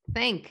just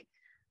thank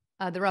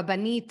the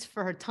Rabbanit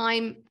for her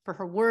time, for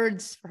her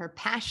words, for her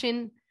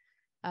passion.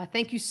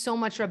 Thank you so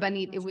much,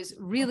 Rabbanit. It was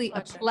really a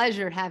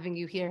pleasure having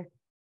you here.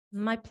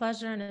 My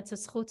pleasure, and it's a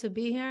zchut to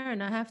be here.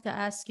 And I have to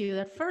ask you,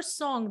 that first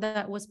song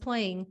that was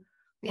playing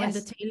when the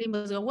Tehillim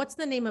was going, what's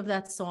the name of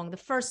that song? The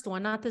first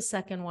one, not the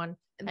second one.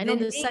 I know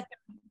the second.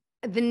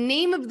 The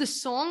name of the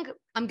song,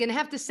 I'm going to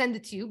have to send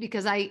it to you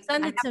because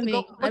Send it to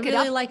me. I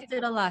really liked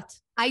it a lot.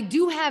 I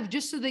do have,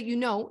 just so that you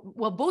know,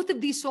 well, both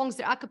of these songs,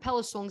 they're a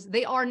cappella songs.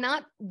 They are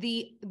not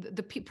the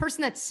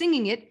person that's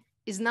singing it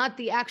is not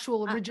the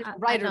actual original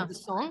writer of the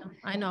song.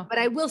 I know. But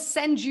I will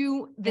send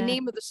you the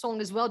name of the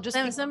song as well. Just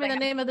send me the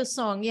name of the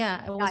song.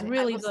 Yeah, it was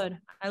really good.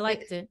 I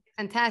liked it.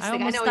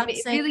 Fantastic. I know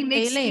it really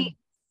makes me,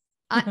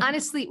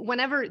 honestly,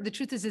 whenever, the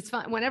truth is, it's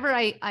fun. Whenever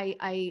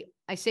I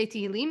say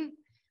Tehillim,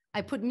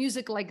 I put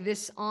music like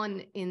this on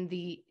in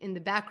the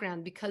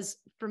background because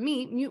for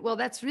me, well,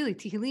 that's really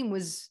Tehillim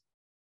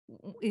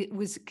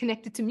was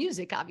connected to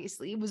music.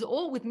 Obviously, it was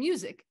all with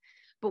music.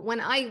 But when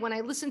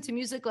I listen to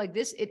music like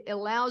this, it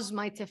allows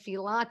my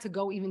tefillah to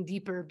go even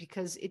deeper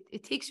because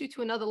it takes you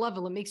to another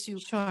level. It makes you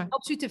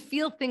helps you to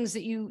feel things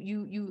that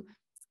you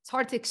it's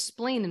hard to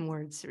explain in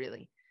words,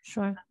 really.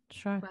 Sure.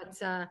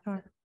 But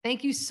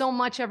thank you so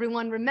much,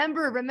 everyone.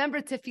 Remember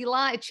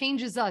tefillah, it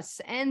changes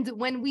us, and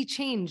when we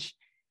change,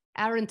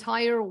 our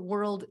entire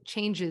world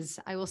changes.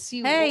 I will see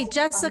you. Hey,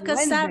 Jessica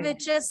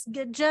Savage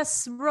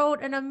just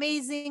wrote an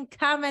amazing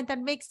comment that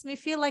makes me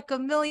feel like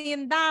 $1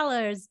 million.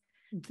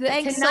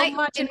 Thanks so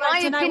much. In my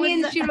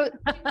opinion, she wrote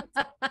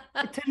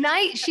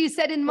tonight. She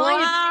said, "In my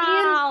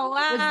opinion,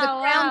 was the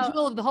crown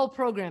jewel of the whole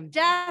program."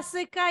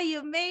 Jessica,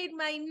 you made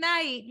my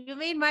night. You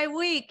made my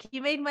week.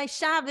 You made my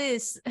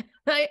Shabbos.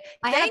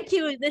 Thank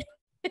you.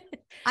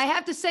 I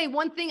have to say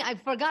one thing. I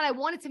forgot. I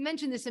wanted to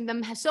mention this, and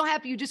I'm so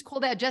happy you just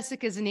called out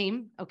Jessica's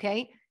name.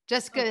 Okay,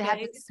 Jessica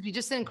happens to be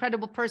just an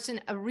incredible person,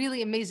 a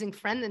really amazing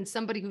friend, and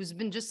somebody who's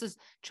been just as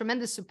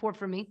tremendous support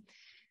for me.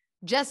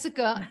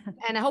 Jessica,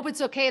 and I hope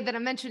it's okay that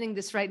I'm mentioning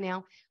this right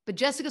now, but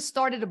Jessica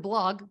started a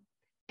blog,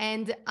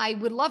 and I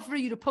would love for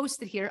you to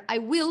post it here. I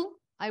will,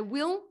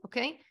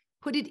 okay,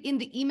 put it in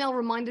the email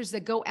reminders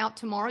that go out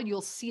tomorrow.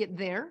 You'll see it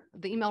there.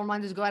 The email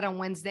reminders go out on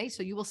Wednesday,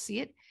 so you will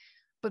see it.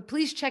 But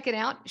please check it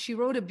out. She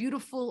wrote a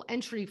beautiful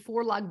entry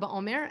for Lag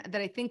BaOmer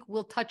that I think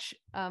will touch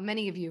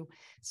many of you.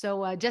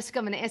 So Jessica,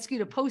 I'm going to ask you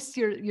to post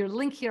your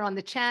link here on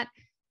the chat.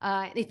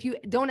 If you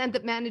don't end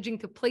up managing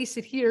to place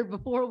it here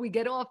before we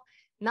get off,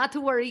 not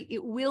to worry,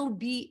 it will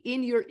be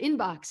in your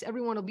inbox.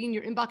 Everyone will be in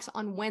your inbox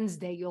on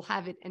Wednesday. You'll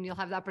have it and you'll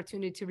have the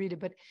opportunity to read it.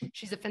 But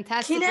she's a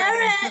fantastic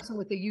person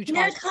with a huge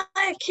heart.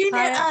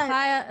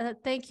 Chaya,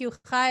 thank you,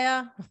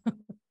 Chaya.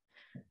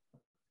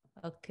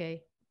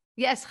 Okay.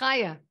 Yes,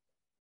 Chaya.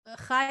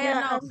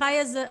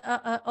 Chaya is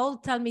an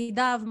old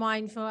Talmidah of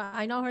mine.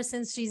 I know her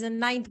since she's in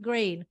 9th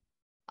grade.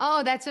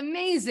 Oh, that's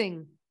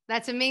amazing.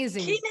 That's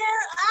amazing.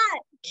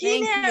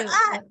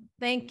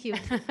 Thank you.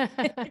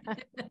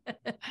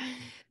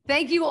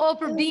 Thank you all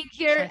for being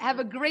here. Have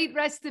a great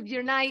rest of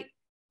your night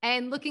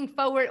and looking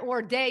forward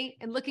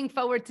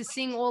to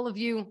seeing all of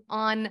you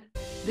on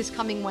this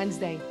coming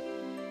Wednesday.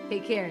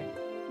 Take care.